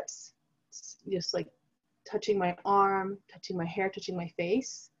 Let's just like touching my arm, touching my hair, touching my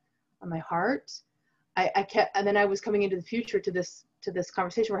face, on my heart. I kept, and then I was coming into the future to this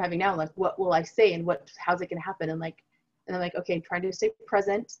conversation we're having now. Like, what will I say and how's it going to happen? And I'm like, okay, trying to stay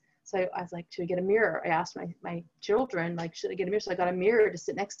present. So I was like, should I get a mirror? I asked my children, like, should I get a mirror? So I got a mirror to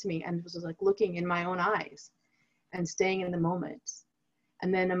sit next to me and was like looking in my own eyes and staying in the moment.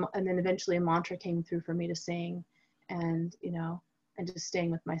 And then eventually a mantra came through for me to sing, and just staying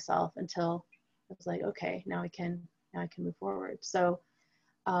with myself until I was like, okay, now I can move forward. So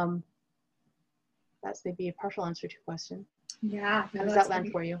that's maybe a partial answer to your question. Yeah. How does that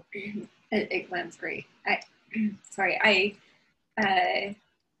land for you? It lands great. I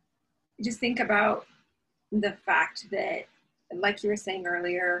just think about the fact that, like you were saying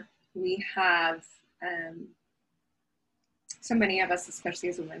earlier, we have so many of us, especially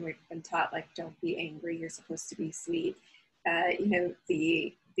as women, we've been taught, like, don't be angry, you're supposed to be sweet.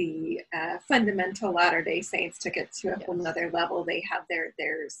 The fundamental Latter-day Saints took it to a whole nother level. They have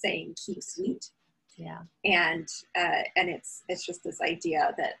their saying, keep sweet. Yeah. And it's just this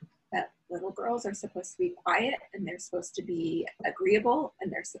idea that little girls are supposed to be quiet, and they're supposed to be agreeable,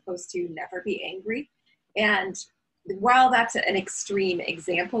 and they're supposed to never be angry. And while that's an extreme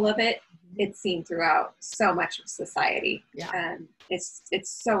example of it, it's seen throughout so much of society. Yeah. And it's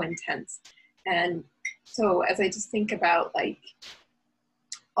so intense. And so as I just think about, like,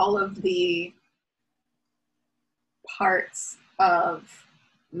 all of the parts of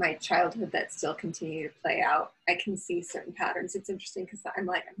my childhood that still continue to play out, I can see certain patterns. It's interesting because I'm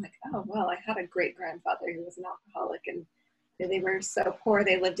like, oh, well, I had a great grandfather who was an alcoholic, and they were so poor,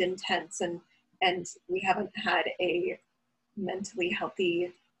 they lived in tents, and we haven't had a mentally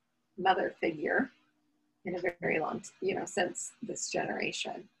healthy mother figure in a very long, since this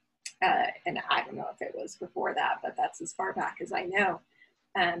generation. And I don't know if it was before that, but that's as far back as I know.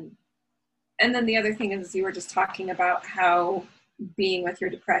 And then the other thing is, you were just talking about how being with your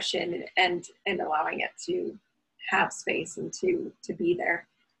depression and allowing it to have space and to be there.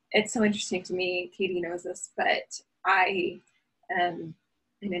 It's so interesting to me. Katie knows this, but I, and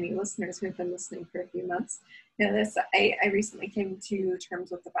any listeners who have been listening for a few months know this, I recently came to terms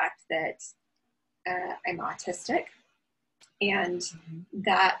with the fact that I'm autistic. And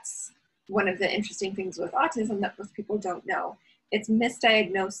that's one of the interesting things with autism that most people don't know. It's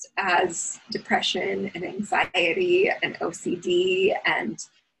misdiagnosed as depression and anxiety and OCD and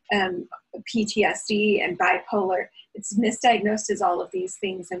PTSD and bipolar. It's misdiagnosed as all of these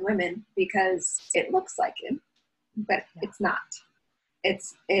things in women because it looks like it, but it's not.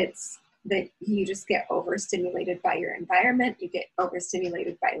 It's that you just get overstimulated by your environment, you get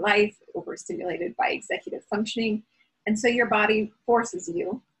overstimulated by life, overstimulated by executive functioning, and so your body forces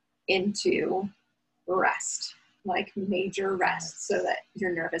you into rest, like major rest, so that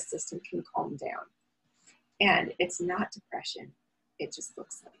your nervous system can calm down. And it's not depression, it just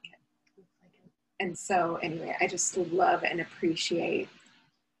looks like it. And so anyway, I just love and appreciate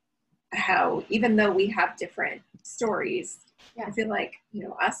how, even though we have different stories, I feel like,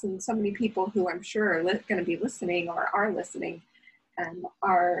 us and so many people who I'm sure are going to be listening or are listening,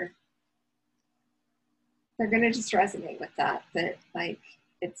 they're going to just resonate with that like,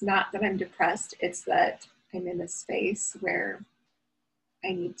 it's not that I'm depressed, it's that I'm in a space where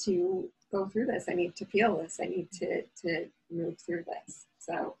I need to go through this. I need to feel this. I need to move through this.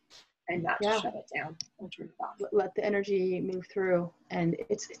 So, and not to shut it down or turn it off. Let the energy move through. And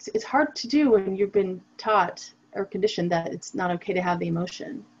it's hard to do when you've been taught or conditioned that it's not okay to have the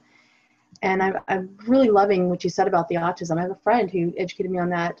emotion. And I'm really loving what you said about the autism. I have a friend who educated me on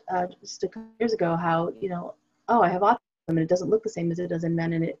that just a couple years ago, how, I have autism and it doesn't look the same as it does in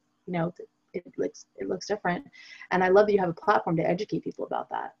men, and it looks different. And I love that you have a platform to educate people about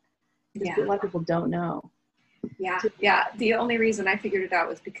that. Yeah. A lot of people don't know. Yeah. The only reason I figured it out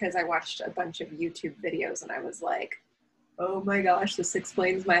was because I watched a bunch of YouTube videos and I was like, oh my gosh, this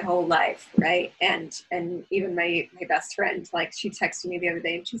explains my whole life, right? And even my best friend, like, she texted me the other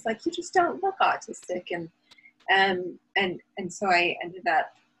day and she's like, you just don't look autistic. And so I ended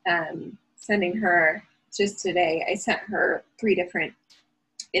up sending her, just today, I sent her 3 different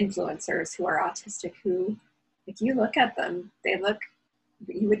influencers who are autistic, who, if you look at them,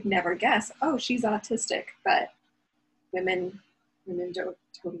 you would never guess, oh, she's autistic. But women women don't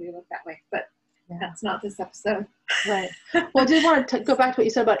totally look that way, but that's not this episode. Right. Well, I did want to go back to what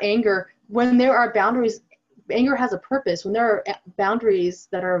you said about anger. When there are boundaries, anger has a purpose. When there are boundaries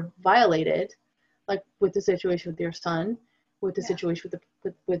that are violated, like with the situation with your son, with the situation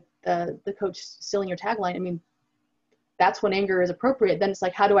with the coach stealing your tagline, I mean, that's when anger is appropriate. Then it's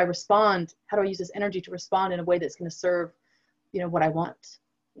like, how do I respond? How do I use this energy to respond in a way that's going to serve, what I want,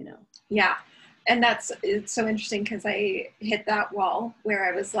 Yeah. And it's so interesting because I hit that wall where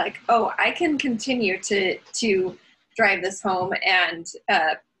I was like, oh, I can continue to drive this home and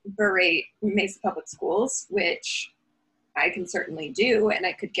berate Mesa Public Schools, which I can certainly do, and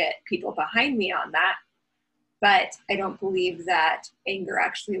I could get people behind me on that. But I don't believe that anger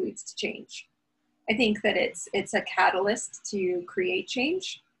actually leads to change. I think that it's a catalyst to create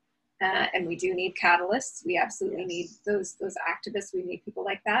change, and we do need catalysts. We absolutely need those activists. We need people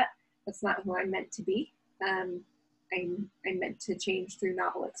like that. That's not who I'm meant to be. I'm meant to change through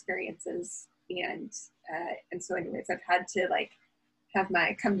novel experiences, and so anyways, I've had to have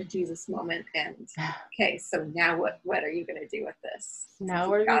my come to Jesus moment, and okay, so now what are you going to do with this? Now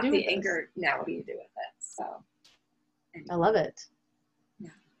what are you going to do with the anger? Now what do you do with it? So I love it. Yeah.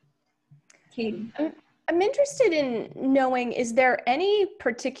 Katie, I'm interested in knowing, is there any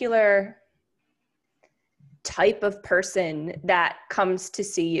particular type of person that comes to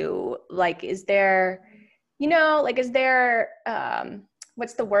see you? Like, is there,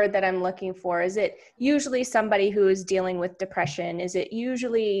 what's the word that I'm looking for? Is it usually somebody who is dealing with depression? Is it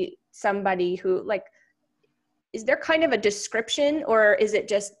usually somebody who, is there kind of a description, or is it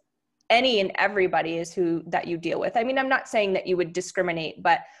just any and everybody is who that you deal with? I mean, I'm not saying that you would discriminate,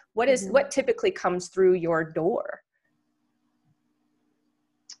 but what typically comes through your door?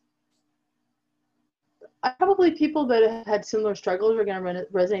 Probably people that have had similar struggles are going to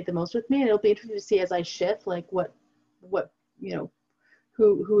resonate the most with me, and it'll be interesting to see as I shift, who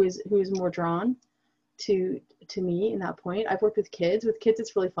is more drawn to me in that point. I've worked with kids. With kids,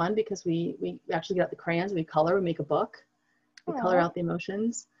 it's really fun because we actually get out the crayons, we color, we make a book, we color out the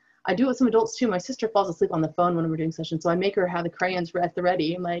emotions. I do it with some adults too. My sister falls asleep on the phone when we're doing sessions, so I make her have the crayons at the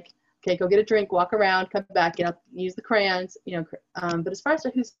ready. I'm like, okay, go get a drink, walk around, come back, get up, use the crayons, But as far as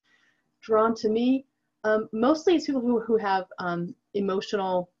who's drawn to me, mostly it's people who have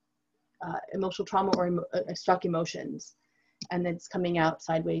emotional trauma or stuck emotions, and it's coming out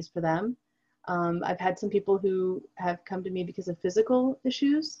sideways for them. I've had some people who have come to me because of physical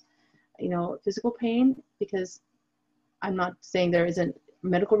issues, physical pain, because I'm not saying there isn't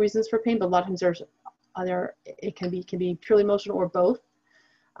medical reasons for pain, but a lot of times it can be purely emotional or both.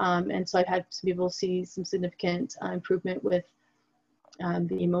 And so I've had some people see some significant improvement with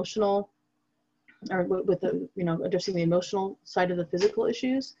the emotional, or with the, addressing the emotional side of the physical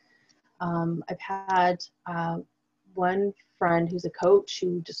issues. I've had one friend who's a coach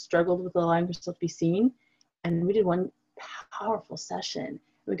who just struggled with allowing herself to be seen, and we did one powerful session.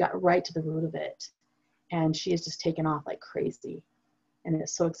 We got right to the root of it, and she has just taken off like crazy, and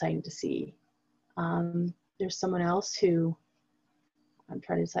it's so exciting to see. There's someone else who I'm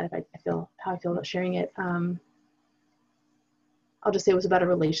trying to decide how I feel about sharing it. I'll just say it was about a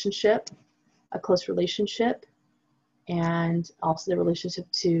relationship, a close relationship, and also the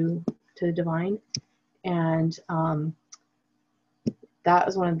relationship to the divine. And that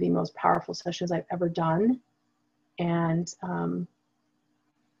was one of the most powerful sessions I've ever done. And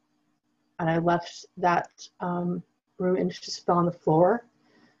I left that room and just fell on the floor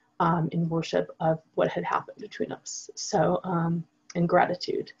in worship of what had happened between us. So, in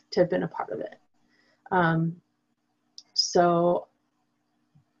gratitude to have been a part of it. So,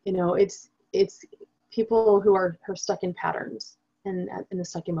 it's people who are stuck in patterns and in the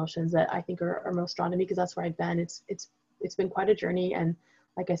stuck emotions that I think are most drawn to me, because that's where I've been. It's been quite a journey. And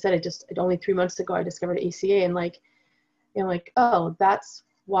like I said, only 3 months ago, I discovered ACA, and oh, that's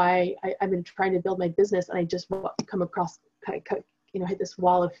why I've been trying to build my business. And I just come across, hit this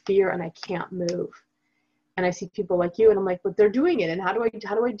wall of fear, and I can't move. And I see people like you, and I'm like, but they're doing it. And how do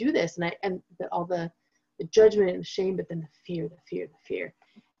I do this? And all the judgment and the shame, but then the fear.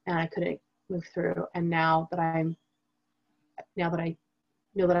 And I couldn't move through. And now that I know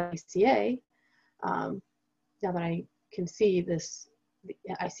that I'm ACA, now that I can see this,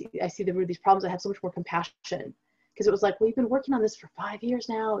 I see the root of these problems. I have so much more compassion, because it was like, well, you've been working on this for 5 years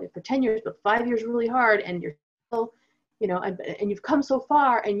now, for 10 years, but 5 years really hard, and you're still, and you've come so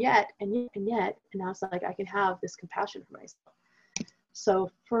far, and yet, and now it's like, I can have this compassion for myself. So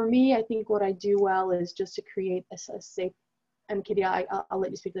for me, I think what I do well is just to create a safe, and Katie, I'll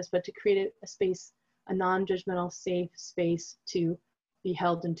let you speak to this, but to create a space, a non-judgmental, safe space to be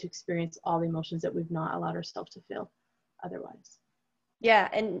held and to experience all the emotions that we've not allowed ourselves to feel otherwise. Yeah,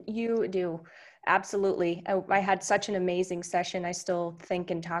 and you do. Absolutely. I had such an amazing session. I still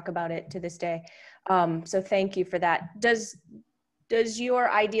think and talk about it to this day. So thank you for that. Does your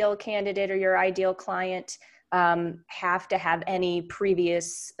ideal candidate or your ideal client have to have any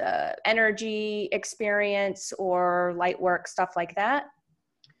previous energy experience or light work, stuff like that?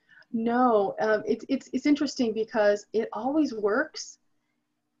 No, it's interesting because it always works.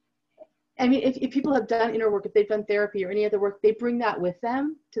 I mean, if people have done inner work, if they've done therapy or any other work, they bring that with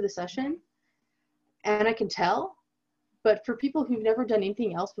them to the session, and I can tell. But for people who've never done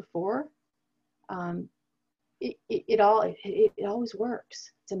anything else before, it always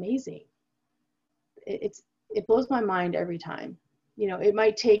works. It's amazing. It blows my mind every time. You know, it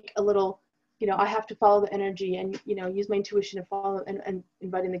might take a little, you know, I have to follow the energy and, you know, use my intuition to follow and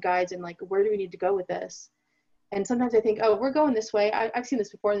inviting the guides and like, where do we need to go with this? And sometimes I think, oh, we're going this way. I've seen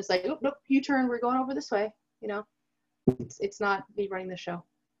this before. And it's like, oh, nope, U-turn, we're going over this way. You know, it's not me running the show,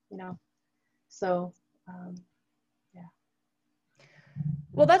 you know? So, yeah.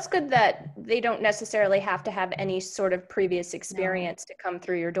 Well, that's good that they don't necessarily have to have any sort of previous experience to come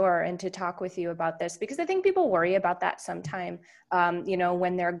through your door and to talk with you about this, because I think people worry about that sometime, you know,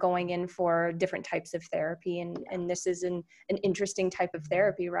 when they're going in for different types of therapy, and this is an interesting type of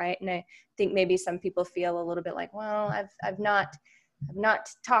therapy, right? And I think maybe some people feel a little bit like, well, I've not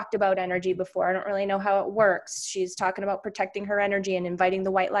talked about energy before. I don't really know how it works. She's talking about protecting her energy and inviting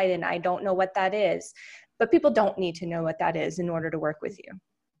the white light in. I don't know what that is. But people don't need to know what that is in order to work with you.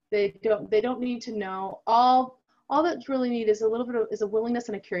 They don't need to know. All that really need is a little bit of is a willingness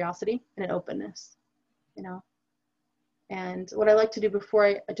and a curiosity and an openness, you know. And what I like to do before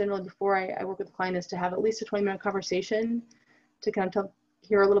I work with a client is to have at least a 20-minute conversation to kind of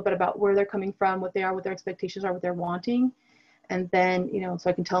hear a little bit about where they're coming from, what they are, what their expectations are, what they're wanting. And then, you know,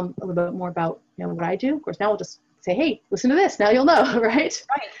 so I can tell them a little bit more about, you know, what I do. Of course, now we'll just say, hey, listen to this. Now you'll know, right?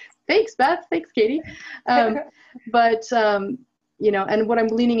 Right. Thanks, Beth. Thanks, Katie. You know, and what I'm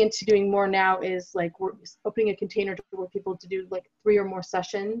leaning into doing more now is like we're opening a container for people to do like 3 or more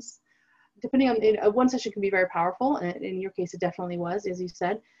sessions. Depending on, one session can be very powerful. And in your case, it definitely was, as you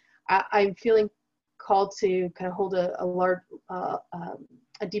said. I'm feeling called to kind of hold a large,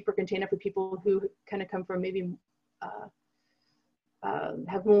 a deeper container for people who kind of come from maybe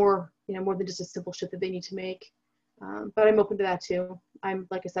have more, you know, more than just a simple shift that they need to make. But I'm open to that too.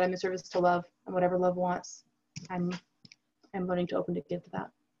 Like I said, I'm in service to love, and whatever love wants, I'm willing to open to give to that.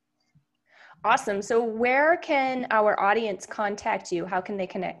 Awesome. So where can our audience contact you? How can they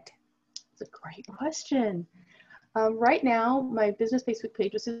connect? It's a great question. Right now, my business Facebook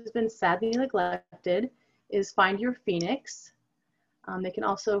page, which has been sadly neglected, is Find Your Phoenix. They can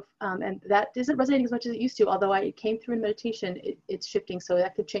also, and that isn't resonating as much as it used to, although it came through in meditation, it's shifting, so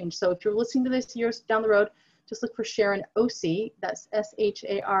that could change. So if you're listening to this years down the road, just look for Sharon Ose. That's SharonOse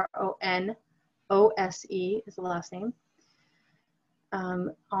is the last name.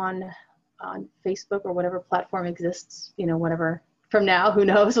 On Facebook or whatever platform exists, you know, whatever. From now, who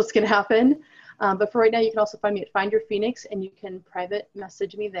knows what's going to happen. But for right now, you can also find me at Find Your Phoenix, and you can private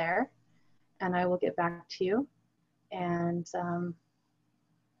message me there, and I will get back to you. And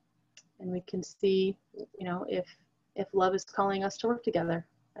we can see, you know, if love is calling us to work together,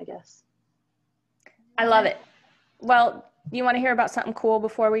 I guess. I love it. Well, you want to hear about something cool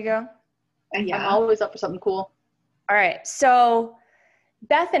before we go? Yeah. I'm always up for something cool. All right. So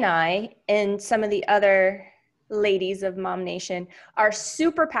Beth and I and some of the other ladies of Mom Nation are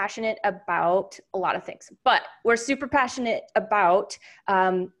super passionate about a lot of things, but we're super passionate about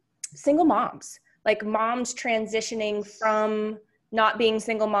single moms, like moms transitioning from not being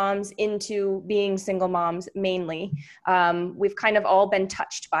single moms into being single moms mainly. We've kind of all been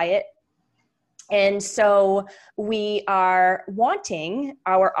touched by it. And so we are wanting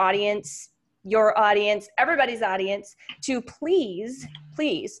our audience, your audience, everybody's audience, to please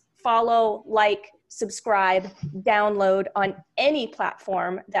follow, like, subscribe, download on any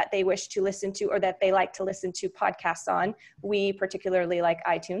platform that they wish to listen to or that they like to listen to podcasts on. We particularly like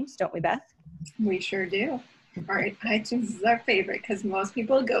iTunes, don't we, Beth? We sure do. All right, iTunes is our favorite because most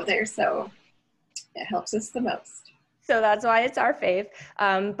people go there, so it helps us the most. So that's why it's our fave.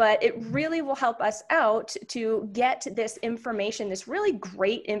 But it really will help us out to get this information, this really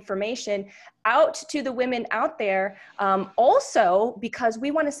great information, out to the women out there. Also, because we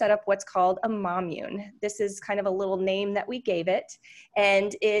want to set up what's called a Mommune. This is kind of a little name that we gave it.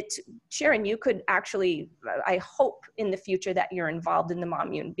 And Sharon, you could actually, I hope in the future that you're involved in the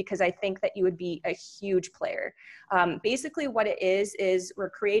Mommune, because I think that you would be a huge player. Basically what it is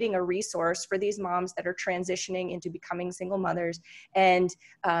we're creating a resource for these moms that are transitioning into becoming single mothers. And,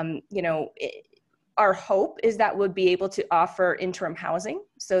 you know, our hope is that we'll be able to offer interim housing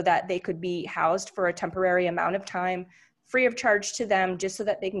so that they could be housed for a temporary amount of time, free of charge to them, just so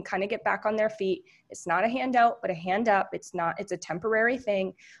that they can kind of get back on their feet. It's not a handout, but a hand up. It's a temporary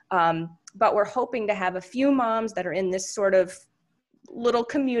thing. But we're hoping to have a few moms that are in this sort of little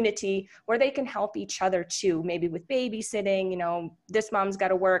community where they can help each other too, maybe with babysitting, this mom's got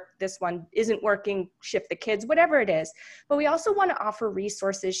to work, this one isn't working, shift the kids, whatever it is. But we also want to offer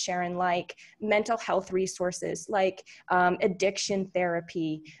resources, Sharon, like mental health resources, like addiction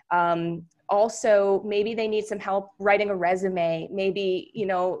therapy. Also, maybe they need some help writing a resume, maybe,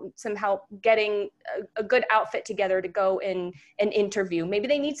 some help getting a good outfit together to go in an interview. Maybe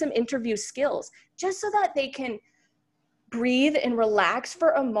they need some interview skills just so that they can breathe and relax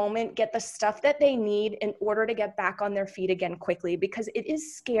for a moment, get the stuff that they need in order to get back on their feet again quickly, because it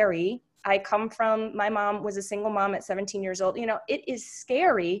is scary. My mom was a single mom at 17 years old. It is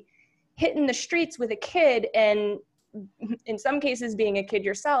scary hitting the streets with a kid, and in some cases being a kid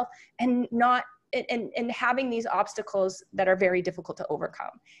yourself, and having these obstacles that are very difficult to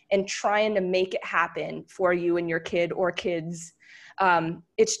overcome, and trying to make it happen for you and your kid or kids.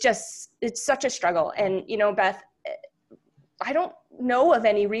 It's such a struggle. And, Beth, I don't know of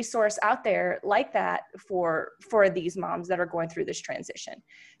any resource out there like that for these moms that are going through this transition.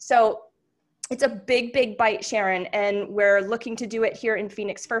 So it's a big, big bite, Sharon, and we're looking to do it here in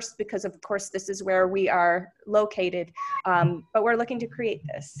Phoenix first because, of course, this is where we are located. But we're looking to create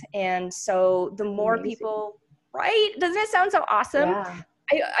this. And so the more people, right? Doesn't it sound so awesome? Yeah.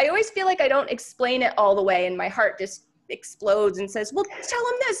 I always feel like I don't explain it all the way, and my heart just explodes and says, well, tell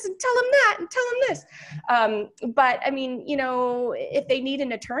them this and tell them that and tell them this. But I mean, if they need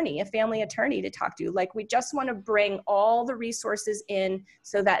an attorney, a family attorney to talk to, like, we just want to bring all the resources in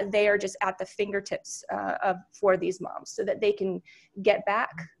so that they are just at the fingertips for these moms, so that they can get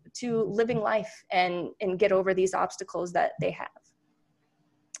back to living life and get over these obstacles that they have.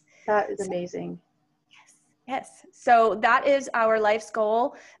 That is amazing. Yes. So that is our life's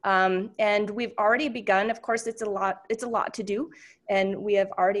goal. And we've already begun. Of course, it's a lot to do. And we have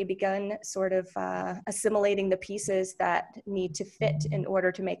already begun sort of assimilating the pieces that need to fit in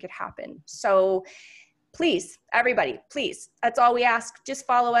order to make it happen. So please, everybody, please, that's all we ask. Just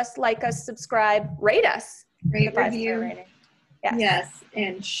follow us, like us, subscribe, rate us. Rate, review. Yes.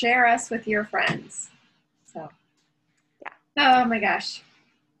 And share us with your friends. So, yeah. Oh my gosh.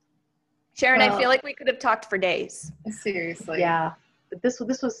 Sharon, I feel like we could have talked for days. Seriously. Yeah. This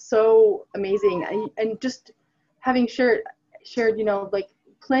was so amazing. And just having shared, like,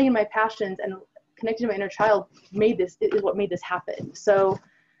 playing in my passions and connecting to my inner child is what made this happen. So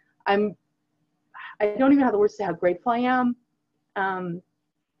I don't even have the words to say how grateful I am, and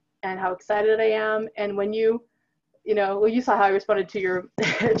how excited I am. And when you saw how I responded to your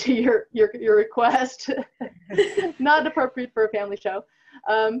your request, not appropriate for a family show.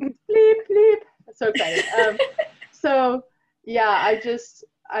 Bleep, bleep. So excited. So yeah,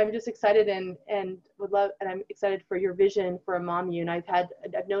 I'm just excited and would love, and I'm excited for your vision for a MomU. And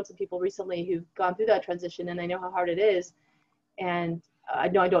I've known some people recently who've gone through that transition, and I know how hard it is. And I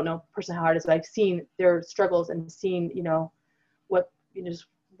don't know personally how hard it is, but I've seen their struggles and seen, just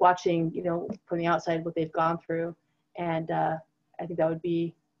watching, from the outside what they've gone through. And I think that would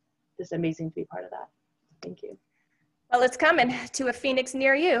be just amazing to be part of that. Thank you. Well, it's coming to a Phoenix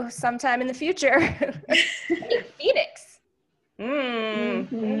near you sometime in the future. Phoenix. Hey.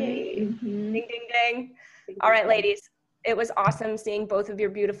 Ding, ding, ding. All right, ladies. It was awesome seeing both of your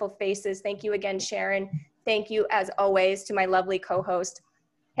beautiful faces. Thank you again, Sharon. Thank you, as always, to my lovely co-host.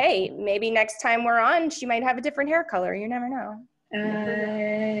 Hey, maybe next time we're on, she might have a different hair color. You never know.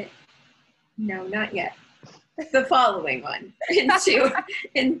 No, not yet. The following one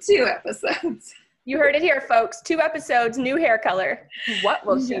in two episodes. You heard it here, folks. 2 episodes, new hair color. What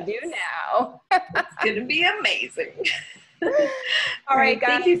will she do now? It's going to be amazing. All right, guys.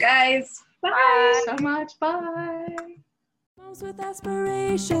 Thank you, guys. Bye. So much. Bye. Moms with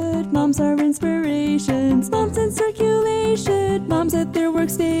aspiration, moms are inspirations, moms in circulation, moms at their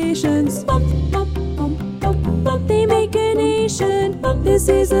workstations. Mom, they make a nation. This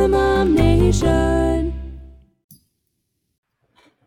is a Mom Nation.